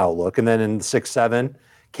outlook. And then in 6-7,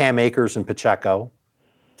 Cam Akers and Pacheco.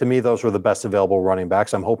 To me, those were the best available running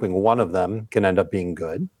backs. I'm hoping one of them can end up being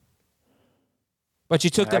good. But you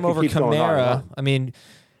took them over Kamara. I mean,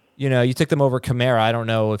 you know, you took them over Kamara. I don't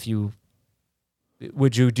know if you...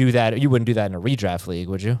 Would you do that? You wouldn't do that in a redraft league,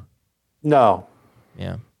 would you? No.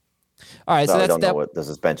 Yeah. All right. So I don't know what the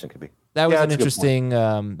suspension could be. That was an interesting.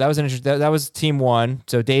 That was team 1.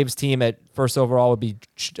 So Dave's team at first overall would be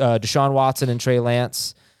Deshaun Watson and Trey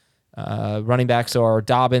Lance. Running backs are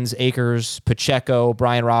Dobbins, Akers, Pacheco,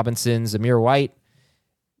 Brian Robinson, Zamir White,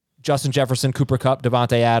 Justin Jefferson, Cooper Kupp,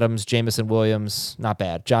 Devontae Adams, Jamison Williams. Not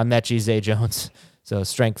bad. John Mechie, Zay Jones. So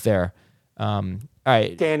strength there. All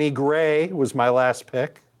right. Danny Gray was my last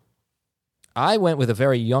pick. I went with a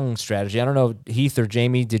very young strategy. I don't know, Heath or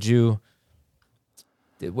Jamie,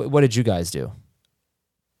 what did you guys do?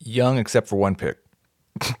 Young, except for one pick.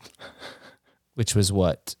 Which was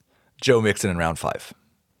what? Joe Mixon in round 5.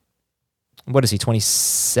 What is he,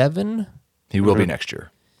 27? He will be next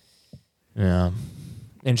year. Yeah.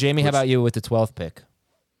 And Jamie, how about you with the 12th pick?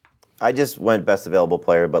 I just went best available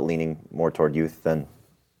player, but leaning more toward youth than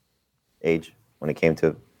age when it came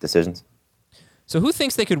to decisions. So who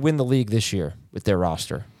thinks they could win the league this year with their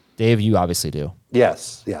roster? Dave, you obviously do.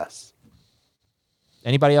 Yes.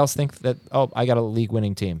 Anybody else think that, I got a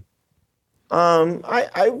league-winning team?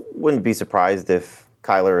 I wouldn't be surprised if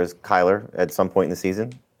Kyler is Kyler at some point in the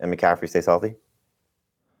season and McCaffrey stays healthy.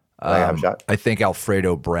 I have a shot. I think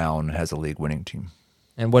Alfredo Brown has a league-winning team.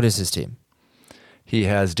 And what is his team? He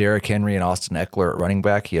has Derrick Henry and Austin Eckler at running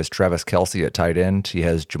back. He has Travis Kelce at tight end. He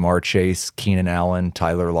has Jamar Chase, Keenan Allen,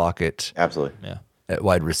 Tyler Lockett. Absolutely. Yeah. At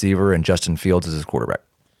wide receiver, and Justin Fields as his quarterback.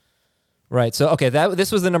 Right. So, okay,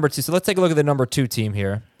 this was the number 2. So let's take a look at the number 2 team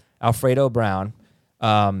here. Alfredo Brown.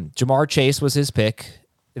 Jamar Chase was his pick.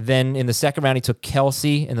 Then in the second round, he took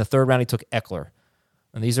Kelce. In the third round, he took Eckler.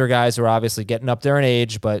 And these are guys who are obviously getting up there in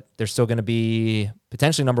age, but they're still going to be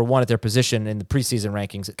potentially number 1 at their position in the preseason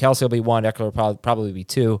rankings. Kelce will be 1. Eckler will probably be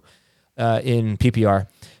 2 in PPR.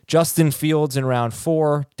 Justin Fields in round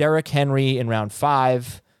 4. Derrick Henry in round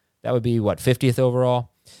 5. That would be, 50th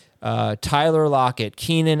overall? Tyler Lockett,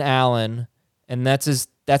 Keenan Allen, and that's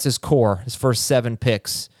his core, his first 7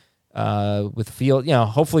 picks. With Field,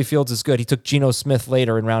 hopefully Fields is good. He took Geno Smith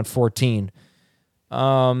later in round 14.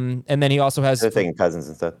 And then he also has... They're taking Cousins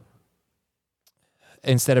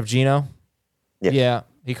instead of Geno? Yeah. Yeah,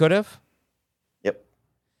 he could have? Yep.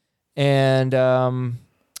 And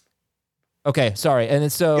Okay, sorry. And then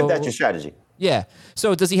so if that's your strategy. Yeah.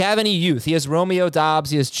 So does he have any youth? He has Romeo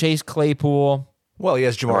Dobbs. He has Chase Claypool. Well, he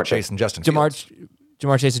has Jamar Chase and Justin Fields.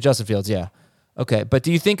 Jamar Chase and Justin Fields, yeah. Okay, but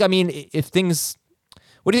do you think, what do you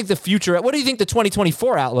think the future, what do you think the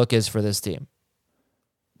 2024 outlook is for this team?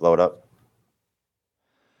 Blow it up.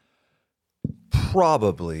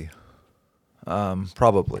 Probably.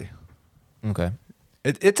 Okay.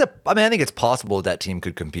 I think it's possible that team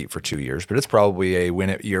could compete for 2 years, but it's probably a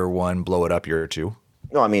win it year one, blow it up year two.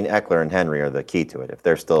 No, I mean, Eckler and Henry are the key to it. If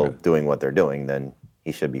they're still doing what they're doing, then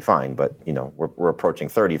he should be fine. But, we're approaching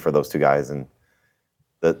 30 for those two guys, and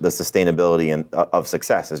the sustainability of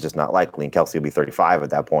success is just not likely. And Kelsey will be 35 at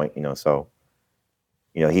that point, so,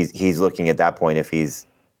 he's looking at that point if he's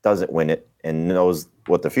doesn't win it and knows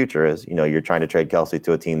what the future is. You're trying to trade Kelsey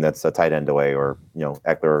to a team that's a tight end away, or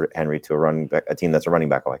Eckler or Henry to a team that's a running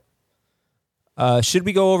back away. Should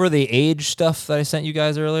we go over the age stuff that I sent you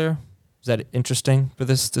guys earlier? Is that interesting for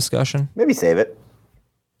this discussion? Maybe save it.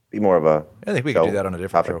 Be more of a. I think we can do that on a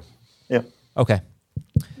different show. Yeah. Okay.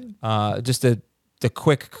 Just the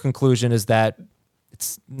quick conclusion is that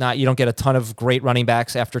it's not. You don't get a ton of great running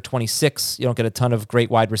backs after 26. You don't get a ton of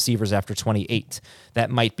great wide receivers after 28.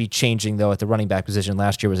 That might be changing though at the running back position.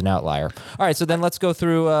 Last year was an outlier. All right, so then let's go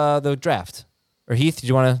through the draft. Or Heath, did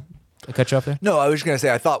you want to cut you off there? No, I was just going to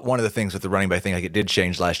say, I thought one of the things with the running back thing, it did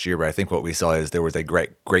change last year, but I think what we saw is there was a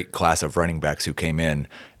great class of running backs who came in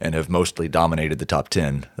and have mostly dominated the top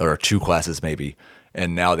 10. There are two classes maybe,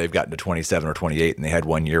 and now they've gotten to 27 or 28, and they had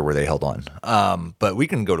 1 year where they held on. But we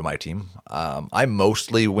can go to my team. I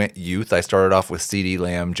mostly went youth. I started off with CeeDee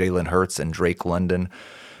Lamb, Jalen Hurts, and Drake London.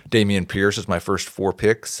 Dameon Pierce was my first 4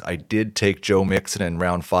 picks. I did take Joe Mixon in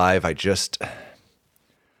round 5. I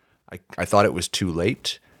thought it was too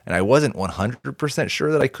late. And I wasn't 100%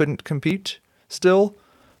 sure that I couldn't compete still,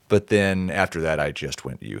 but then after that I just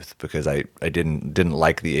went youth because I didn't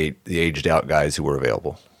like the aged out guys who were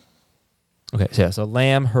available. Okay, so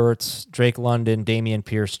Lamb, Hurts, Drake London, Dameon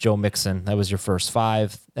Pierce, Joe Mixon. That was your first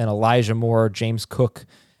 5. And Elijah Moore, James Cook,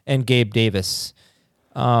 and Gabe Davis.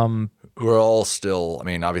 Who are all still,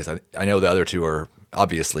 obviously, I know the other two are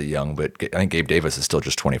obviously young, but I think Gabe Davis is still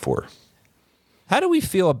just 24. How do we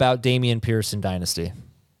feel about Dameon Pierce in Dynasty?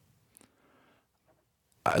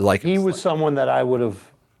 He was someone that I would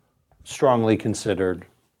have strongly considered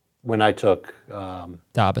when I took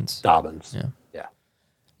Dobbins.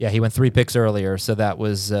 Yeah, he went 3 picks earlier, so that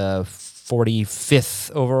was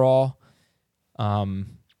 45th overall.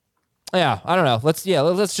 Yeah, I don't know.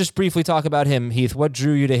 Let's just briefly talk about him, Heath. What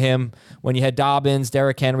drew you to him when you had Dobbins,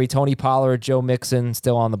 Derrick Henry, Tony Pollard, Joe Mixon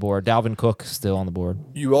still on the board, Dalvin Cook still on the board?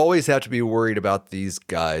 You always have to be worried about these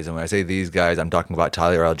guys. And when I say these guys, I'm talking about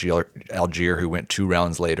Tyler Algier, who went 2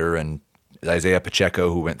 rounds later, and Isaiah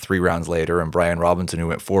Pacheco, who went 3 rounds later, and Brian Robinson, who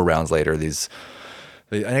went 4 rounds later. And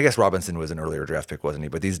I guess Robinson was an earlier draft pick, wasn't he?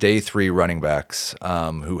 But these day 3 running backs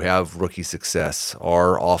who have rookie success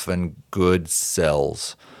are often good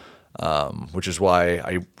sells. Which is why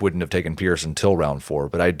I wouldn't have taken Pierce until round 4.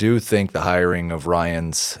 But I do think the hiring of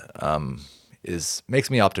Ryans makes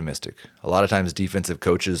me optimistic. A lot of times defensive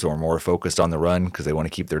coaches are more focused on the run because they want to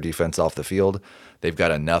keep their defense off the field. They've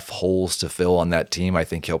got enough holes to fill on that team. I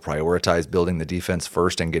think he'll prioritize building the defense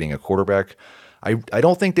first and getting a quarterback. I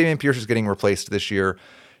don't think Dameon Pierce is getting replaced this year.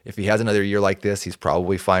 If he has another year like this, he's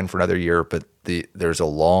probably fine for another year. But there's a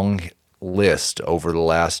long list over the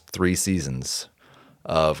last 3 seasons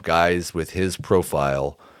of guys with his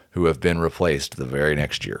profile who have been replaced the very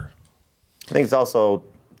next year. I think it's also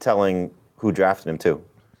telling who drafted him too,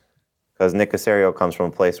 because Nick Caserio comes from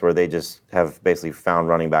a place where they just have basically found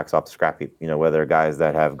running backs off the scrap heap. Whether guys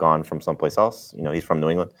that have gone from someplace else. He's from New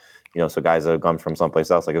England. So guys that have gone from someplace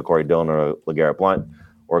else, like a Corey Dillon or a LeGarrette Blount,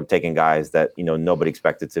 or taking guys that nobody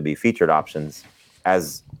expected to be featured options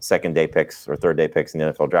as second-day picks or third-day picks in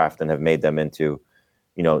the NFL draft, and have made them into,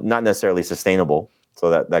 not necessarily sustainable. So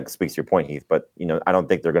that speaks to your point, Heath. But, I don't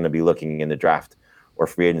think they're going to be looking in the draft or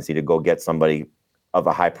free agency to go get somebody of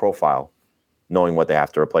a high profile, knowing what they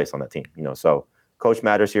have to replace on that team. So coach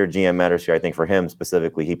matters here, GM matters here. I think for him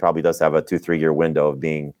specifically, he probably does have a 2-3 year window of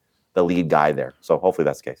being the lead guy there. So hopefully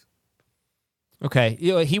that's the case. Okay.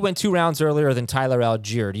 He went 2 rounds earlier than Tyler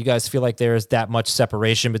Algier. Do you guys feel like there's that much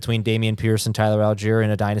separation between Dameon Pierce and Tyler Algier in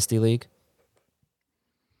a dynasty league?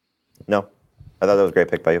 No. I thought that was a great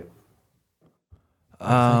pick by you.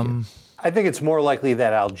 I think it's more likely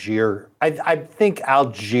that Algier. I think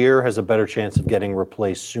Algier has a better chance of getting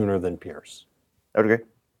replaced sooner than Pierce. I would agree.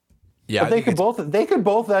 Yeah, but they could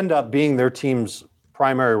both end up being their team's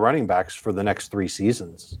primary running backs for the next 3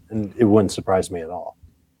 seasons, and it wouldn't surprise me at all.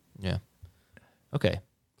 Yeah. Okay.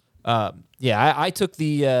 I took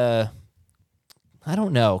the I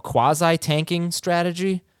don't know, quasi-tanking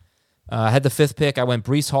strategy. I had the 5th pick. I went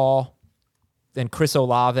Breece Hall, then Chris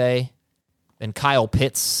Olave, then Kyle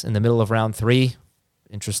Pitts in the middle of round 3.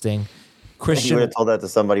 Interesting. Christian, you would have told that to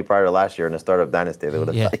somebody prior to last year in the startup dynasty. They would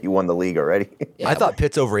have thought you won the league already. I thought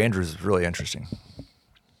Pitts over Andrews was really interesting.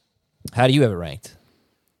 How do you have it ranked?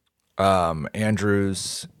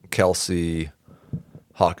 Andrews, Kelsey,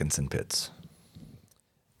 Hawkinson, Pitts.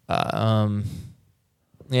 Yeah.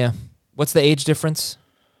 What's the age difference?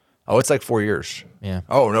 Oh, it's like 4 years. Yeah.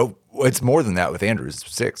 Oh, no. It's more than that with Andrews.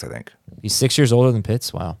 6, I think. He's 6 years older than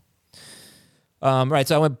Pitts. Wow. Right,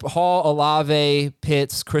 so I went Hall, Olave,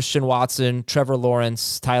 Pitts, Christian Watson, Trevor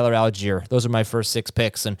Lawrence, Tyler Algier. Those are my first 6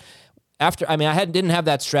 picks. And after, I didn't have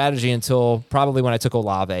that strategy until probably when I took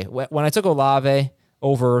Olave. When I took Olave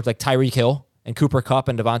over like Tyreek Hill and Cooper Kupp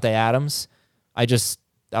and Devontae Adams, I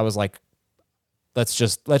was like, let's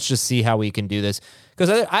just see how we can do this.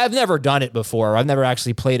 Because I've never done it before. I've never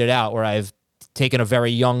actually played it out where I've taken a very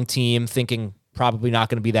young team thinking probably not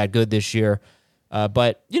going to be that good this year.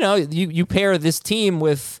 But, you pair this team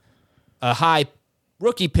with a high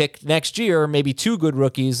rookie pick next year, maybe 2 good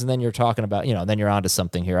rookies, and then you're talking about, then you're onto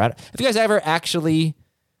something here. Have you guys ever actually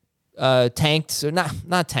tanked, or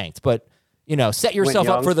not tanked, but, set yourself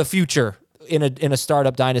up for the future in a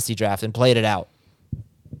startup dynasty draft and played it out?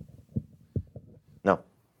 No.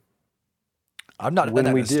 I'm not.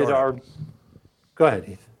 When we did our... Go ahead,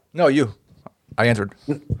 Heath. No, you. I answered.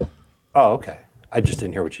 Oh, okay. I just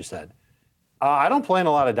didn't hear what you said. I don't play in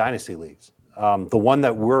a lot of dynasty leagues. The one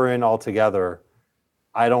that we're in all together,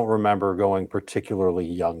 I don't remember going particularly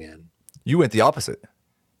young in. You went the opposite.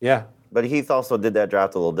 Yeah. But Heath also did that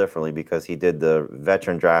draft a little differently because he did the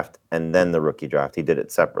veteran draft and then the rookie draft. He did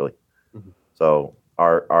it separately. Mm-hmm. So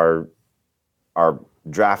our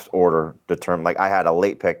draft order determined, like I had a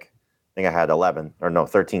late pick. I think I had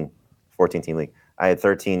 13, 14-team league. I had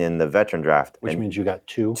 13 in the veteran draft. Which means you got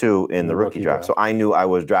 2? 2 in the rookie draft. So I knew I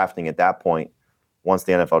was drafting at that point. Once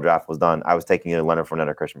the NFL draft was done, I was taking in Leonard Fournette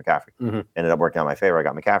or Christian McCaffrey. Mm-hmm. Ended up working out in my favor. I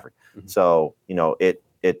got McCaffrey. Mm-hmm. So,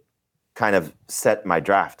 it kind of set my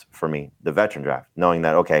draft for me, the veteran draft, knowing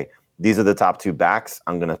that, okay, these are the top 2 backs.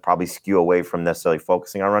 I'm going to probably skew away from necessarily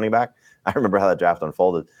focusing on running back. I remember how that draft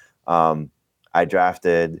unfolded. I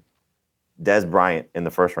drafted Dez Bryant in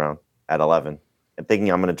the first round at 11. And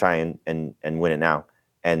thinking I'm going to try and win it now,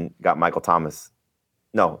 and got Michael Thomas.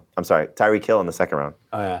 No, I'm sorry, Tyreek Hill in the second round.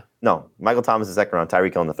 Oh, yeah. No, Michael Thomas in the second round,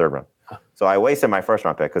 Tyreek Hill in the third round. So I wasted my first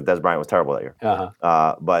round pick because Dez Bryant was terrible that year.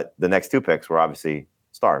 Uh-huh. But the next 2 picks were obviously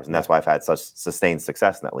stars, and that's why I've had such sustained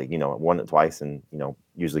success in that league. Won it twice, and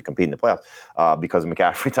usually compete in the playoffs because of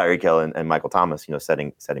McCaffrey, Tyreek Hill, and Michael Thomas.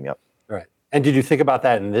 Setting me up. Right. And did you think about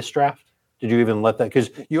that in this draft? Did you even let that? Because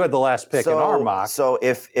you had the last pick in our mock. So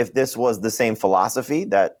if this was the same philosophy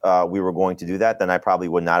that we were going to do that, then I probably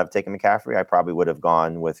would not have taken McCaffrey. I probably would have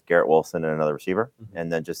gone with Garrett Wilson and another receiver,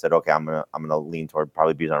 and then just said, okay, I'm gonna lean toward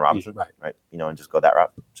probably Bijan Robinson, right? And just go that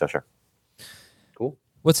route. So sure. Cool.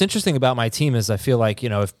 What's interesting about my team is I feel like,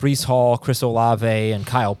 if Breece Hall, Chris Olave, and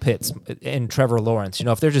Kyle Pitts and Trevor Lawrence,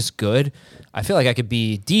 if they're just good, I feel like I could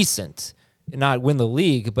be decent. Not win the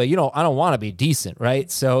league, but I don't want to be decent,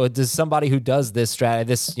 right? So does somebody who does this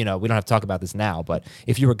strategy, we don't have to talk about this now, but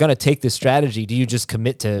if you were going to take this strategy, do you just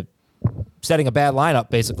commit to setting a bad lineup,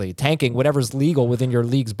 basically tanking whatever's legal within your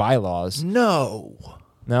league's bylaws? No,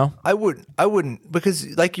 I wouldn't,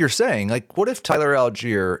 because like you're saying, like what if Tyler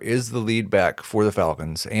Algier is the lead back for the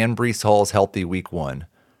Falcons and Breece Hall's healthy week 1,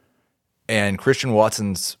 and Christian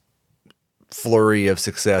Watson's flurry of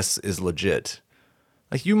success is legit?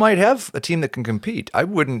 Like you might have a team that can compete. I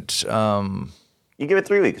wouldn't. You give it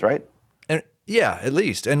 3 weeks, right? And yeah, at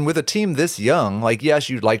least. And with a team this young, like yes,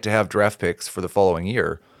 you'd like to have draft picks for the following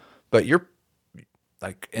year, but you're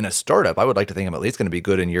like in a startup. I would like to think I'm at least going to be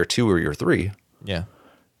good in year 2 or year 3. Yeah.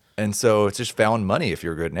 And so it's just found money if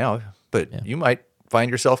you're good now, but you might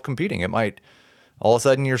find yourself competing. It might all of a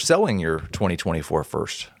sudden you're selling your 2024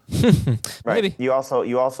 first. Right. Maybe. You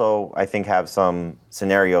also I think have some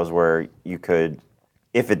scenarios where you could,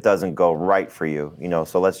 if it doesn't go right for you,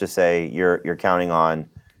 so let's just say you're counting on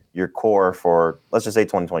your core for, let's just say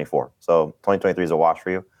 2024. So 2023 is a wash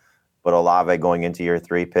for you, but Olave going into year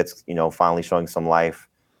 3, Pitts, finally showing some life,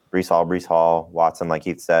 Breece Hall, Watson, like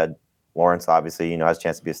Heath said, Lawrence obviously, has a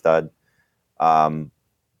chance to be a stud.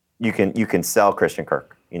 You can sell Christian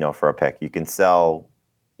Kirk, for a pick. You can sell,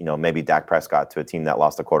 maybe Dak Prescott to a team that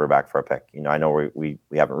lost a quarterback for a pick. I know we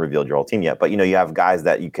haven't revealed your whole team yet, but you have guys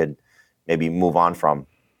that you could maybe move on from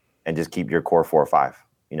and just keep your core 4 or 5,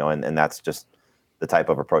 and that's just the type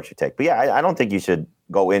of approach you take. But yeah, I don't think you should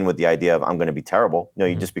go in with the idea of I'm going to be terrible,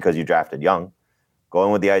 just because you drafted young. go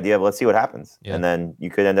in with the idea of let's see what happens. Yeah. And then you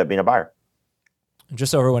could end up being a buyer.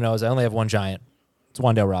 Just so everyone knows, I only have one Giant. It's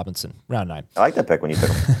Wan'Dale Robinson, round 9. I like that pick when you took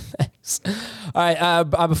him. Thanks. All right,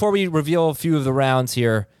 before we reveal a few of the rounds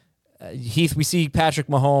here, Heath, we see Patrick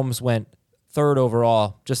Mahomes went 3rd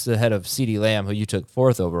overall, just ahead of CeeDee Lamb, who you took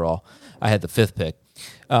 4th overall. I had the 5th pick.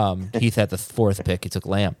 Heath had the 4th pick. He took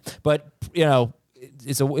Lamb. But,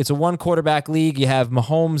 it's a one quarterback league. You have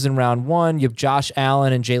Mahomes in round 1. You have Josh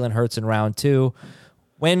Allen and Jalen Hurts in round 2.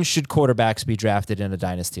 When should quarterbacks be drafted in a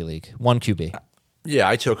dynasty league? 1 QB. Yeah,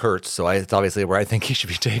 I took Hurts, so it's obviously where I think he should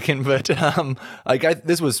be taken. But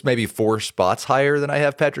this was maybe 4 spots higher than I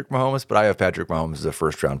have Patrick Mahomes, but I have Patrick Mahomes as a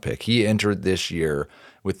first-round pick. He entered this year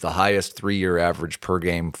with the highest 3-year average per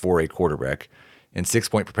game for a quarterback. In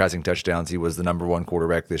 6-point per passing touchdowns, he was the number 1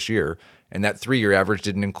 quarterback this year. And that 3-year average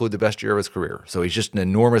didn't include the best year of his career. So he's just an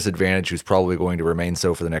enormous advantage who's probably going to remain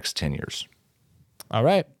so for the next 10 years. All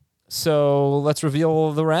right. So let's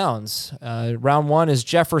reveal the rounds. Round 1 is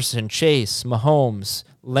Jefferson, Chase, Mahomes,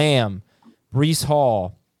 Lamb, Breece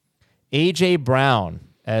Hall, A.J. Brown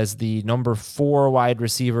as the number 4 wide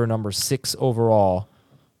receiver, number 6 overall.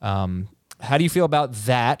 How do you feel about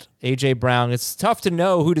that, A.J. Brown? It's tough to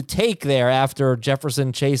know who to take there after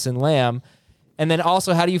Jefferson, Chase, and Lamb. And then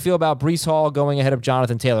also, how do you feel about Breece Hall going ahead of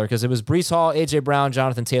Jonathan Taylor? Because it was Breece Hall, A.J. Brown,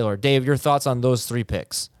 Jonathan Taylor. Dave, your thoughts on those 3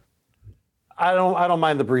 picks? I don't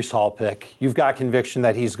mind the Breece Hall pick. You've got conviction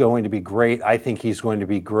that he's going to be great. I think he's going to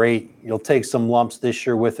be great. You'll take some lumps this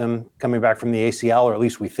year with him coming back from the ACL, or at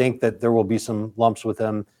least we think that there will be some lumps with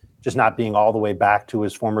him just not being all the way back to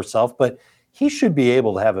his former self. But he should be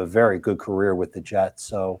able to have a very good career with the Jets.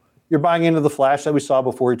 So you're buying into the flash that we saw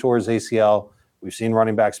before he tore his ACL. We've seen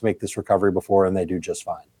running backs make this recovery before, and they do just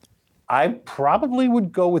fine. I probably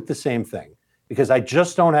would go with the same thing because I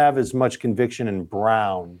just don't have as much conviction in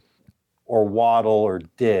Brown or Waddle or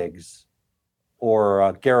Diggs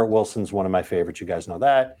or Garrett Wilson's one of my favorites. You guys know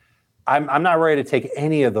that. I'm not ready to take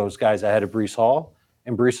any of those guys ahead of Breece Hall,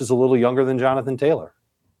 and Breece is a little younger than Jonathan Taylor.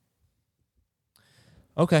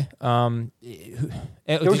 Okay.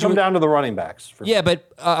 It would come down to the running backs.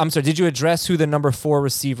 But I'm sorry. Did you address who the number 4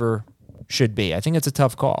 receiver should be? I think it's a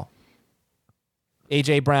tough call.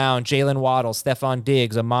 A.J. Brown, Jalen Waddle, Stephon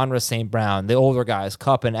Diggs, Amon-Ra St. Brown, the older guys,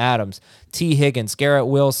 Kupp and Adams, T. Higgins, Garrett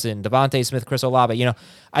Wilson, Devontae Smith, Chris Olave.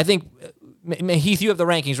 I think, Heath, you have the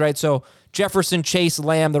rankings, right? So Jefferson, Chase,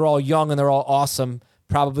 Lamb, they're all young and they're all awesome.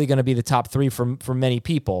 Probably going to be the top 3 for many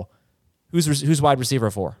people. Who's wide receiver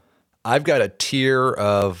 4? I've got a tier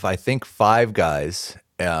of, I think, 5 guys.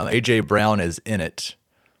 A.J. Brown is in it,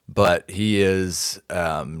 but he is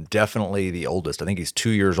definitely the oldest. I think he's 2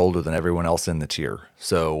 years older than everyone else in the tier.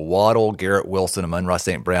 So Waddle, Garrett Wilson, Amon-Ra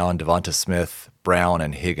St. Brown, Devonta Smith, Brown,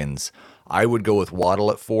 and Higgins. I would go with Waddle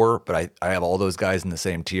at 4, but I have all those guys in the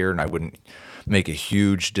same tier, and I wouldn't make a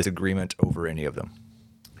huge disagreement over any of them.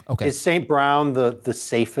 Okay. Is St. Brown the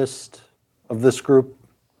safest of this group?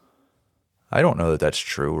 I don't know that that's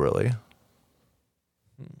true, really.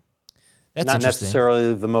 That's not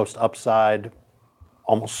necessarily the most upside,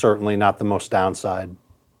 almost certainly not the most downside.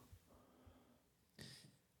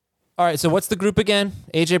 All right, so what's the group again?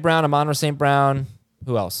 A.J. Brown, Amon-Ra St. Brown,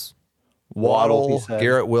 who else? Waddle,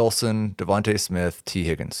 Garrett Wilson, Devontae Smith, T.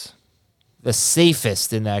 Higgins. The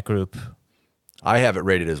safest in that group. I have it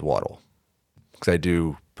rated as Waddle because I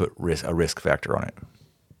do put a risk factor on it.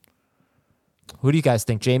 Who do you guys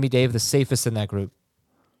think? Jamie, Dave, the safest in that group?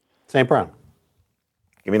 St. Brown.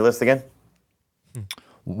 Give me the list again.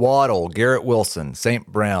 Waddle, Garrett Wilson, St.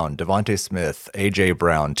 Brown, Devontae Smith, A.J.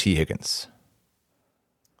 Brown, T. Higgins.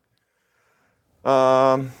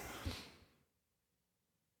 I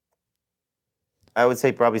would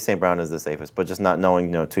say probably St. Brown is the safest, but just not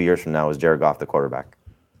knowing, 2 years from now is Jared Goff the quarterback.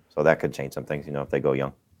 So that could change some things, if they go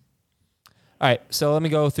young. All right, so let me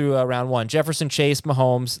go through round 1. Jefferson, Chase,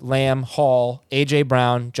 Mahomes, Lamb, Hall, A.J.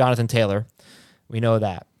 Brown, Jonathan Taylor. We know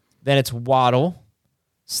that. Then it's Waddle,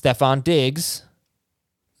 Stephon Diggs,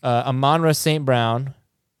 Amon-Ra St. Brown,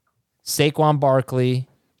 Saquon Barkley,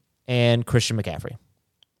 and Christian McCaffrey.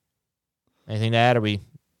 Anything to add? Are we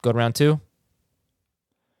go to round 2?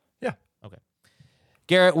 Yeah. Okay.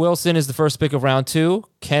 Garrett Wilson is the first pick of round 2.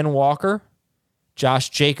 Ken Walker, Josh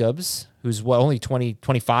Jacobs, who's only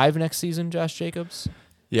 25 next season, Josh Jacobs.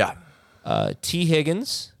 Yeah. T.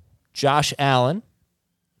 Higgins, Josh Allen,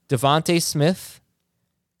 Devontae Smith,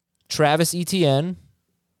 Travis Etienne,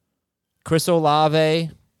 Chris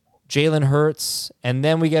Olave, Jalen Hurts, and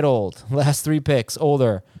then we get old. Last 3 picks,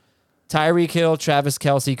 older. Tyreek Hill, Travis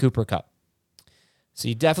Kelce, Cooper Kupp. So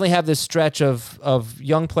you definitely have this stretch of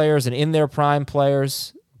young players and in their prime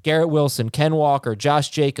players. Garrett Wilson, Ken Walker, Josh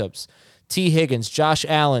Jacobs, T. Higgins, Josh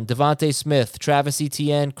Allen, Devontae Smith, Travis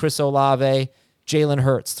Etienne, Chris Olave, Jalen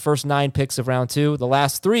Hurts. The first 9 picks of round 2. The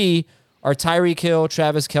last 3 are Tyreek Hill,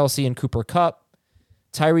 Travis Kelce, and Cooper Kupp.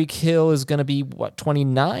 Tyreek Hill is going to be,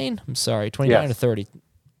 29? I'm sorry, 29 to 30.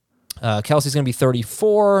 Kelsey's going to be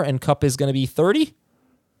 34, and Kupp is going to be 30?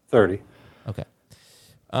 30. Okay.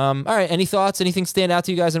 All right, any thoughts? Anything stand out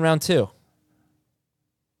to you guys in round 2?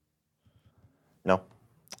 No.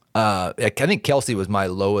 I think Kelce was my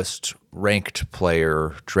lowest ranked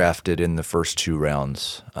player drafted in the first 2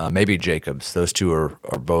 rounds. Maybe Jacobs. Those two are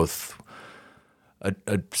both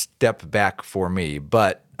a step back for me,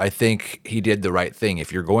 but I think he did the right thing.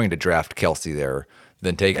 If you're going to draft Kelce there,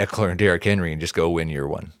 then take Eckler and Derrick Henry and just go win year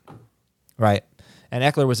 1. Right. And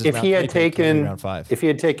Eckler was his if round he had 3 pick in taken round 5. If he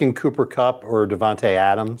had taken Cooper Kupp or Devontae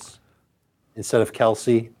Adams instead of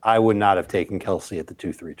Kelce, I would not have taken Kelce at the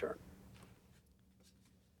 2-3 turn.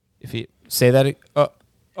 If he say that, if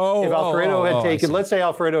Alfredo had taken, let's say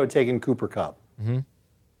Alfredo had taken Cooper Kupp,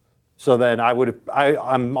 so then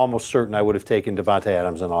I'm almost certain I would have taken Devontae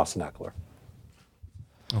Adams and Austin Eckler.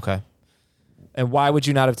 Okay. And why would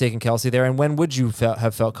you not have taken Kelce there? And when would you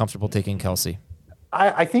have felt comfortable taking Kelce?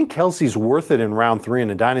 I think Kelce's worth it in round 3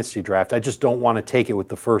 in a dynasty draft. I just don't want to take it with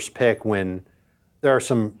the first pick when there are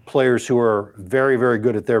some players who are very, very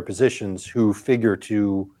good at their positions who figure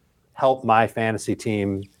to help my fantasy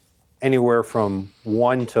team anywhere from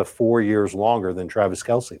 1 to 4 years longer than Travis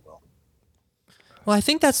Kelce will. Well, I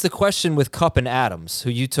think that's the question with Kupp and Adams, who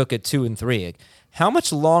you took at 2 and 3. How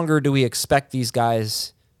much longer do we expect these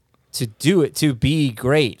guys to do it, to be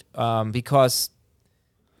great? Because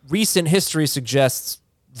recent history suggests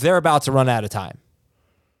they're about to run out of time.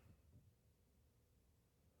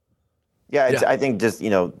 Yeah, I think just,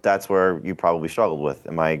 that's where you probably struggled with.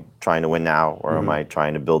 Am I trying to win now, or am I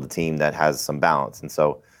trying to build a team that has some balance? And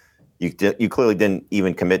so you clearly didn't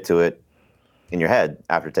even commit to it in your head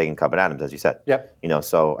after taking Kupp and Adams, as you said. Yep.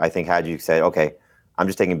 So I think had you said, okay, I'm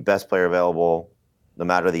just taking best player available, no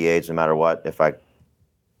matter the age, no matter what. If I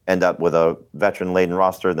end up with a veteran-laden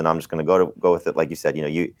roster, then I'm just going to go with it. Like you said,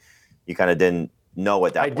 you kind of didn't know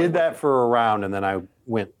what that. I did that for a round, and then I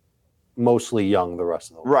went mostly young the rest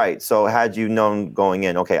of the way. Right. So had you known going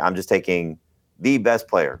in, okay, I'm just taking the best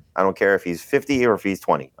player. I don't care if he's 50 or if he's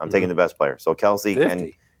 20. I'm taking the best player. So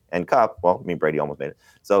Kelce and Kupp. Well, Brady almost made it.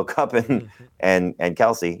 So Kupp and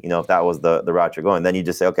Kelce. If that was the route you're going, then you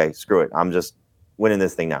just say, okay, screw it. I'm just winning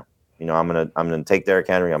this thing now. I'm gonna take Derrick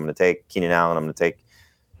Henry. I'm gonna take Keenan Allen. I'm gonna take,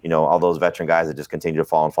 all those veteran guys that just continue to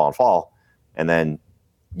fall, and then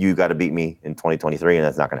you got to beat me in 2023, and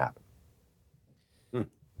that's not gonna happen.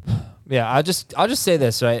 Yeah, I'll just say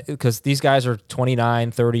this, right? Because these guys are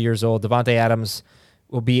 29, 30 years old. Devontae Adams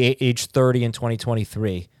will be age 30 in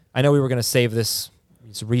 2023. I know we were going to save this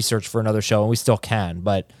research for another show, and we still can,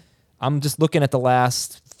 but I'm just looking at the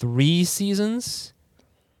last 3 seasons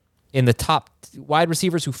in the top wide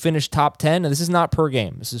receivers who finished top 10. And this is not per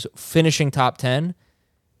game. This is finishing top 10.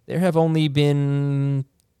 There have only been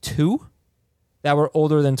 2 that were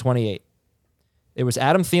older than 28. It was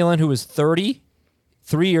Adam Thielen, who was 30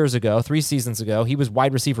 3 seasons ago. He was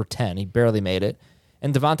wide receiver 10. He barely made it.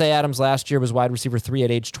 And Devontae Adams last year was wide receiver 3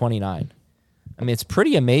 at age 29. I mean, it's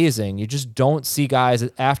pretty amazing. You just don't see guys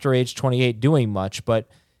after age 28 doing much, but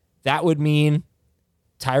that would mean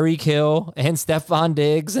Tyreek Hill and Stephon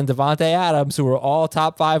Diggs and Devontae Adams, who are all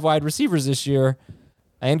top 5 wide receivers this year,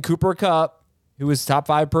 and Cooper Kupp, who was top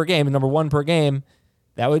 5 per game, number 1 per game,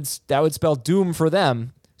 that would spell doom for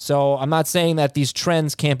them. So I'm not saying that these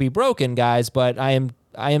trends can't be broken, guys, but I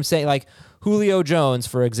am saying, like, Julio Jones,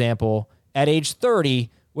 for example, at age 30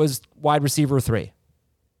 was wide receiver 3.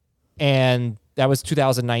 And that was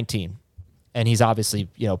 2019. And he's obviously,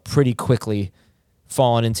 pretty quickly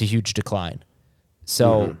fallen into huge decline.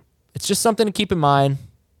 So it's just something to keep in mind.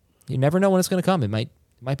 You never know when it's going to come. It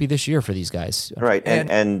might be this year for these guys. Right.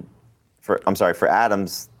 And for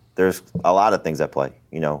Adams, there's a lot of things at play,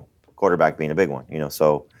 quarterback being a big one,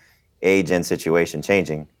 so age and situation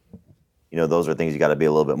changing, those are things you got to be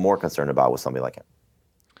a little bit more concerned about with somebody like him.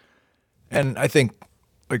 And I think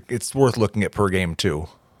it's worth looking at per game too.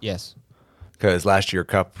 Yes. Because last year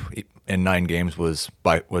Kupp in 9 games was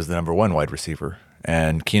the number 1 wide receiver,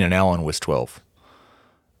 and Keenan Allen was 12.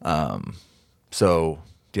 So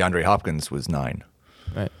DeAndre Hopkins was 9.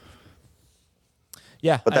 Right.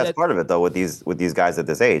 Yeah, but that's part of it, though. With these guys at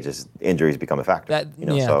this age, is injuries become a factor.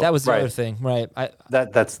 That was the other thing, right?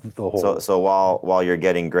 That's the whole. So while you're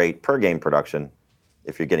getting great per game production,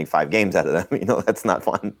 if you're getting 5 games out of them, that's not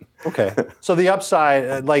fun. Okay. So the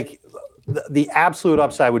upside, the absolute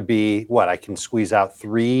upside would be what? I can squeeze out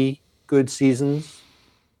 3 good seasons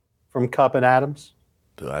from Kupp and Adams.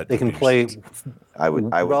 They can play I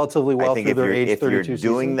would relatively well I think through their age if 32 you're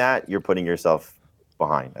doing season. that, you're putting yourself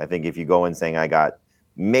behind. I think if you go in saying I got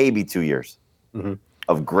maybe 2 years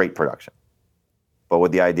of great production, but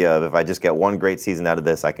with the idea of if I just get one great season out of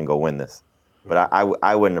this, I can go win this. But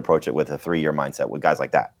I wouldn't approach it with a 3-year mindset with guys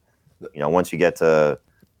like that. Once you get to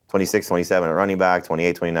 26, 27 at running back,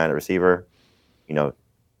 28, 29 at receiver,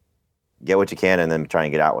 get what you can and then try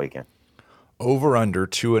and get out what you can. Over under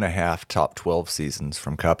 2.5 top 12 seasons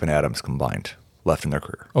from Kupp and Adams combined left in their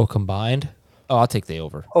career. Oh, combined? Oh, I'll take the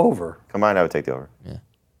over. Over. Combined, I would take the over. Yeah.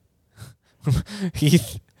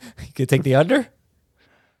 Heath, you could take the under?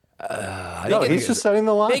 No, he's just setting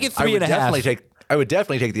the line. Make it 3.5. I would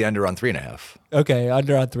definitely take the under on 3.5. Okay,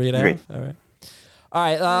 under on 3.5. Agreed. All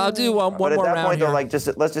right, I'll do one But more at that round point, here.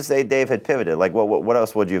 though, let's just say Dave had pivoted. Like, what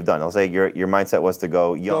else would you have done? I'll say your mindset was to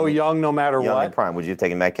go young. Go young no matter young what. and prime. Would you have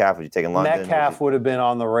taken Metcalf? Would you have taken London? Metcalf would have been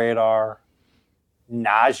on the radar.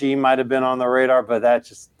 Najee might have been on the radar, but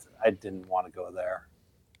I didn't want to go there.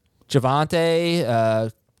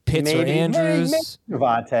 Javante, Pitts or Andrews. Maybe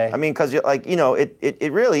Javante. I mean, because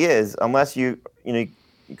it really is. Unless you could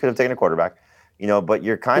have taken a quarterback, but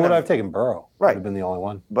you're kind Would of. I've taken Burrow? Right. Would have been the only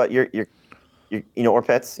one. But you're or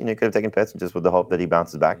Pitts. You could have taken Pitts just with the hope that he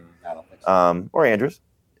bounces back. I don't think so. Or Andrews.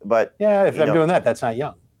 But yeah, if I'm doing that, that's not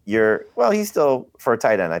young. He's still, for a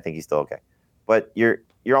tight end, I think he's still okay. But you're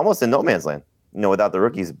almost in no man's land, without the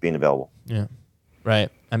rookies being available. Yeah, right.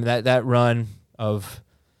 I mean that run of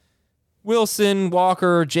Wilson,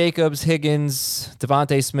 Walker, Jacobs, Higgins,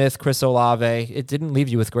 Devontae Smith, Chris Olave, it didn't leave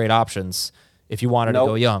you with great options if you wanted to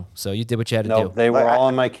go young. So you did what you had to do. They were all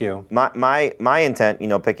in my queue. My intent,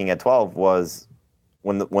 picking at 12 was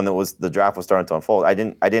when the draft was starting to unfold. I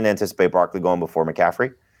didn't anticipate Barkley going before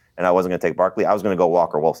McCaffrey, and I wasn't going to take Barkley. I was going to go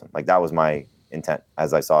Walker Wilson. Like that was my intent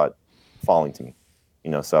as I saw it falling to me.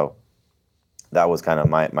 So that was kind of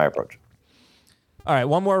my approach. All right,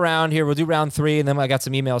 one more round here. We'll do round 3, and then I got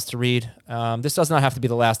some emails to read. This does not have to be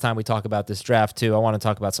the last time we talk about this draft, too. I want to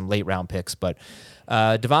talk about some late round picks, but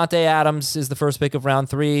Devontae Adams is the first pick of round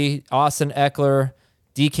 3. Austin Eckler,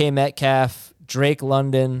 DK Metcalf, Drake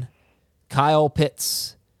London, Kyle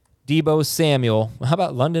Pitts, Deebo Samuel. How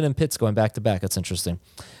about London and Pitts going back to back? That's interesting.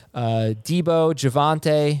 Deebo,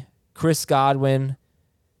 Javante, Chris Godwin,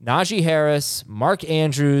 Najee Harris, Mark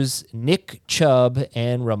Andrews, Nick Chubb,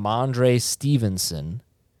 and Ramondre Stevenson.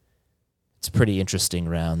 It's a pretty interesting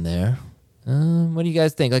round there. What do you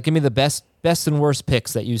guys think? Give me the best and worst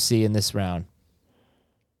picks that you see in this round.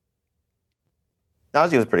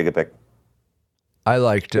 Najee was a pretty good pick. I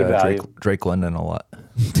liked Drake London a lot.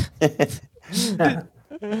 Yeah,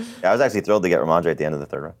 I was actually thrilled to get Ramondre at the end of the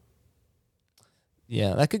third round.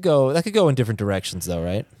 Yeah, that could go in different directions, though,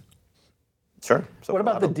 right? Sure. So what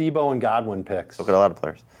about the Deebo and Godwin picks? So could a lot of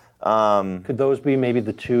players. Could those be maybe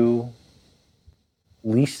the 2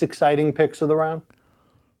 least exciting picks of the round?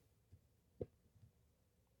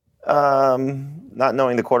 Not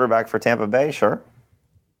knowing the quarterback for Tampa Bay, sure.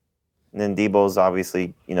 And then Deebo's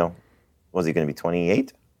obviously, was he going to be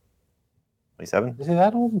 28? 27? Is he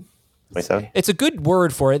that old? 27? It's a good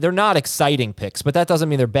word for it. They're not exciting picks, but that doesn't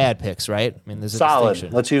mean they're bad picks, right? I mean, there's a solid.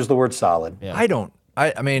 distinction. Let's use the word solid. Yeah.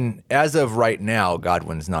 I mean, as of right now,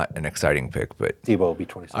 Godwin's not an exciting pick, but Deebo will be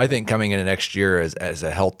 27. I think coming into next year as a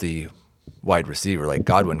healthy wide receiver, like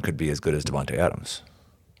Godwin could be as good as Devontae Adams.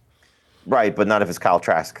 Right, but not if it's Kyle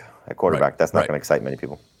Trask at quarterback. Right, That's not right. going to excite many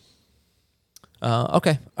people.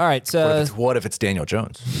 Okay. All right. So What if it's Daniel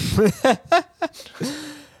Jones?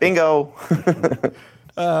 Bingo.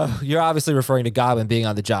 You're obviously referring to Godwin being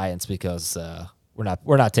on the Giants because we're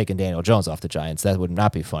not taking Daniel Jones off the Giants. That would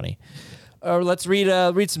not be funny. Let's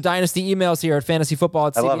read some dynasty emails here at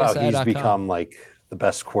fantasyfootball. I love how he's become like the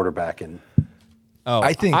best quarterback in.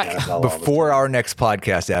 I think before our next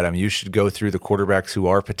podcast, Adam, you should go through the quarterbacks who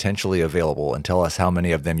are potentially available and tell us how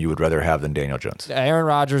many of them you would rather have than Daniel Jones. Aaron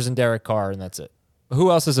Rodgers and Derek Carr, and that's it. Who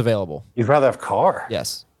else is available? You'd rather have Carr?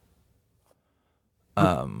 Yes.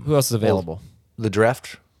 Who else is available? The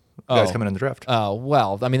draft. Guys coming in the draft. Oh,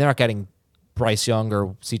 well, I mean, they're not getting Bryce Young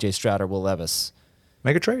or C.J. Stroud or Will Levis.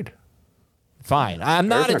 Make a trade. Fine. I'm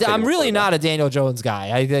really not a Daniel Jones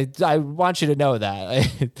guy. I want you to know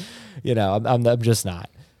that. I'm just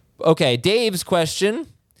not. Okay, Dave's question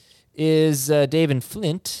is Dave in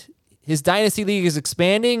Flint. His dynasty league is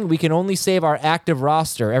expanding. We can only save our active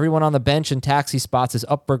roster. Everyone on the bench and taxi spots is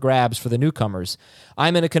up for grabs for the newcomers.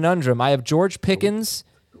 I'm in a conundrum. I have George Pickens,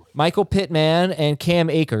 Michael Pittman, and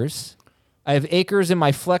Cam Akers. I have Akers in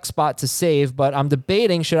my flex spot to save, but I'm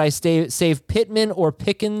debating should I save Pittman or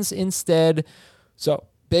Pickens instead. So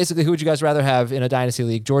basically, who would you guys rather have in a dynasty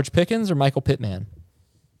league, George Pickens or Michael Pittman?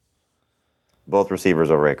 Both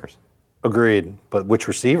receivers over Akers. Agreed. But which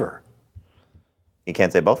receiver? You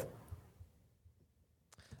can't say both?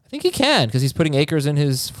 I think he can because he's putting Akers in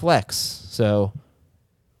his flex. So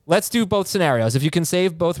let's do both scenarios. If you can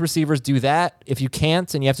save both receivers, do that. If you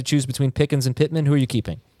can't and you have to choose between Pickens and Pittman, who are you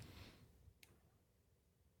keeping?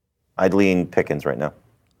 I'd lean Pickens right now.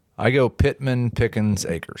 I go Pittman, Pickens,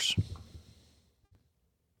 Akers.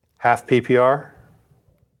 Half PPR?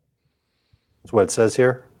 That's what it says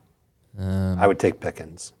here. I would take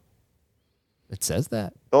Pickens. It says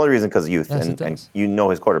that. The only reason because youth, Yes, and you know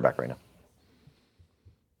his quarterback right now.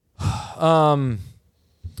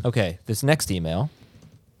 Okay, this next email.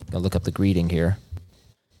 I'll look up the greeting here.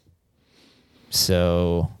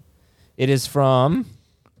 So it is from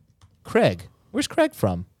Craig. Where's Craig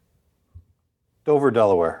from? Dover,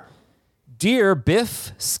 Delaware. Dear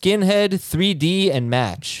Biff, Skinhead, 3D, and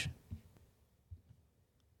Match.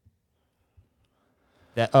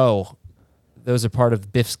 Those are part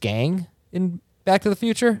of Biff's gang in Back to the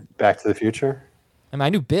Future? Back to the Future? I mean, I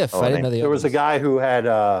knew Biff. I didn't know there was a guy who had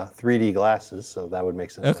 3D glasses, so that would make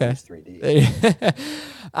sense. Okay. He's 3D.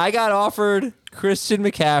 I got offered Christian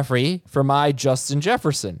McCaffrey for my Justin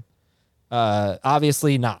Jefferson.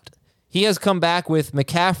 Obviously not. He has come back with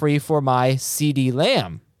McCaffrey for my CeeDee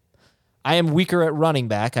Lamb. I am weaker at running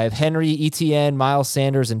back. I have Henry, Etienne, Miles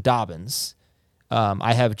Sanders, and Dobbins.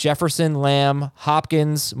 I have Jefferson, Lamb,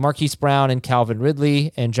 Hopkins, Marquise Brown, and Calvin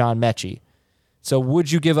Ridley, and John Mechie. So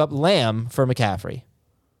would you give up Lamb for McCaffrey?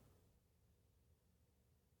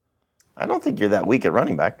 I don't think you're that weak at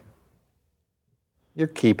running back. You're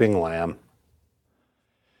keeping Lamb.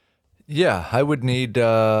 Yeah, I would need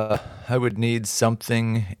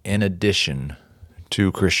something in addition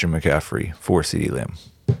to Christian McCaffrey for CeeDee Lamb.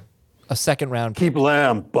 A second round pick. Keep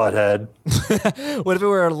Lamb, butthead. What if it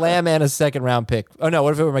were a Lamb and a second round pick? Oh, no.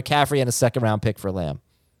 What if it were McCaffrey and a second round pick for Lamb?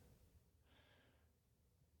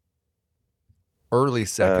 Early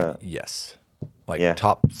second, yes.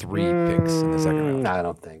 Top 3 picks in the second round. I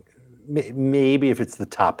don't think. Maybe if it's the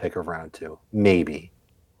top pick of round 2. Maybe.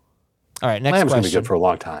 All right, next Lamb's question. going to be good for a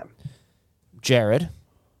long time. Jared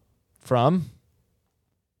from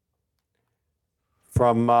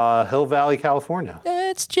Hill Valley, California.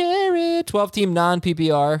 That's Jared. 12-team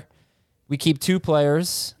non-PPR. We keep 2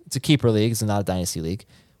 players. It's a keeper league. It's not a dynasty league.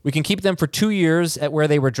 We can keep them for 2 years at where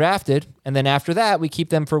they were drafted, and then after that, we keep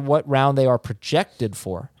them for what round they are projected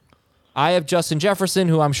for. I have Justin Jefferson,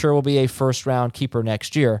 who I'm sure will be a first-round keeper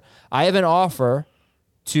next year. I have an offer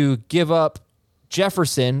to give up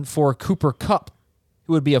Jefferson for Cooper Kupp,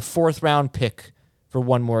 who would be a 4th-round pick for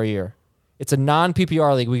 1 more year. It's a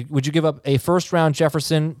non-PPR league. Would you give up a first-round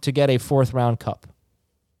Jefferson to get a 4th-round Kupp?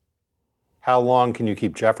 How long can you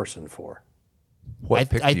keep Jefferson for? I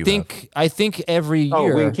think every year.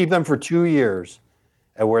 Oh, we can keep them for 2 years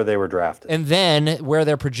at where they were drafted. And then where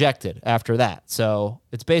they're projected after that. So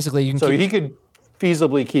it's basically you can. So he could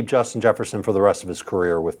feasibly keep Justin Jefferson for the rest of his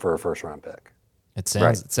career for a first-round pick. It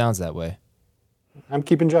sounds that way. I'm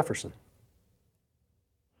keeping Jefferson.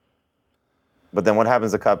 But then what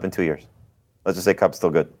happens to Kupp in 2 years? Let's just say Kupp's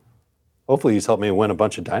still good. Hopefully he's helped me win a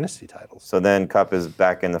bunch of dynasty titles. So then Kupp is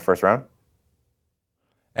back in the first round?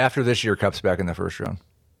 After this year, Kupp's back in the first round.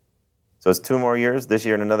 So it's 2 more years, this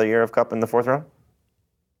year and another year of Kupp in the 4th round?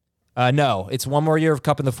 No, it's 1 more year of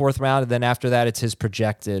Kupp in the 4th round, and then after that, it's his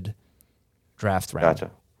projected draft round.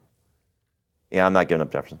 Gotcha. Yeah, I'm not giving up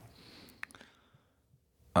Jefferson.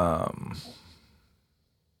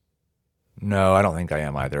 No, I don't think I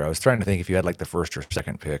am either. I was trying to think if you had the first or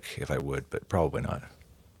second pick, if I would, but probably not.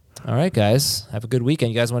 All right, guys. Have a good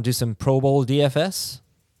weekend. You guys want to do some Pro Bowl DFS?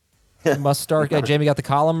 Must start. Jamie got the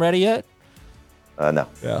column ready yet? No.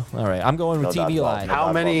 Yeah. All right. I'm going with Team Eli.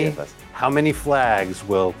 How many flags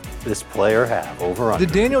will this player have over under?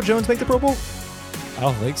 Did Daniel Jones make the Pro Bowl? I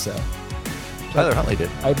don't think so. Tyler Huntley did.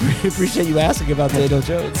 I appreciate you asking about Daniel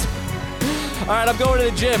Jones. All right, I'm going to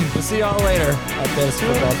the gym. We'll see y'all later at Fantasy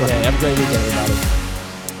Football Today. Have a great weekend, everybody.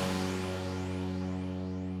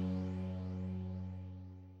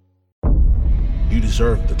 You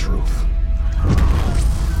deserve the truth.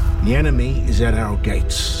 The enemy is at our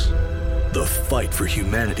gates. The fight for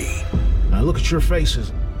humanity. I look at your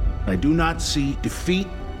faces. I do not see defeat.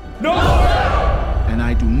 No! And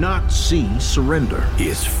I do not see surrender.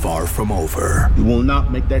 Is far from over. You will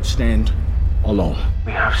not make that stand alone.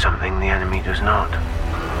 We have something the enemy does not.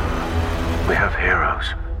 We have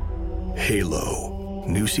heroes. Halo.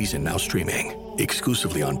 New season now streaming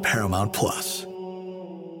exclusively on Paramount Plus.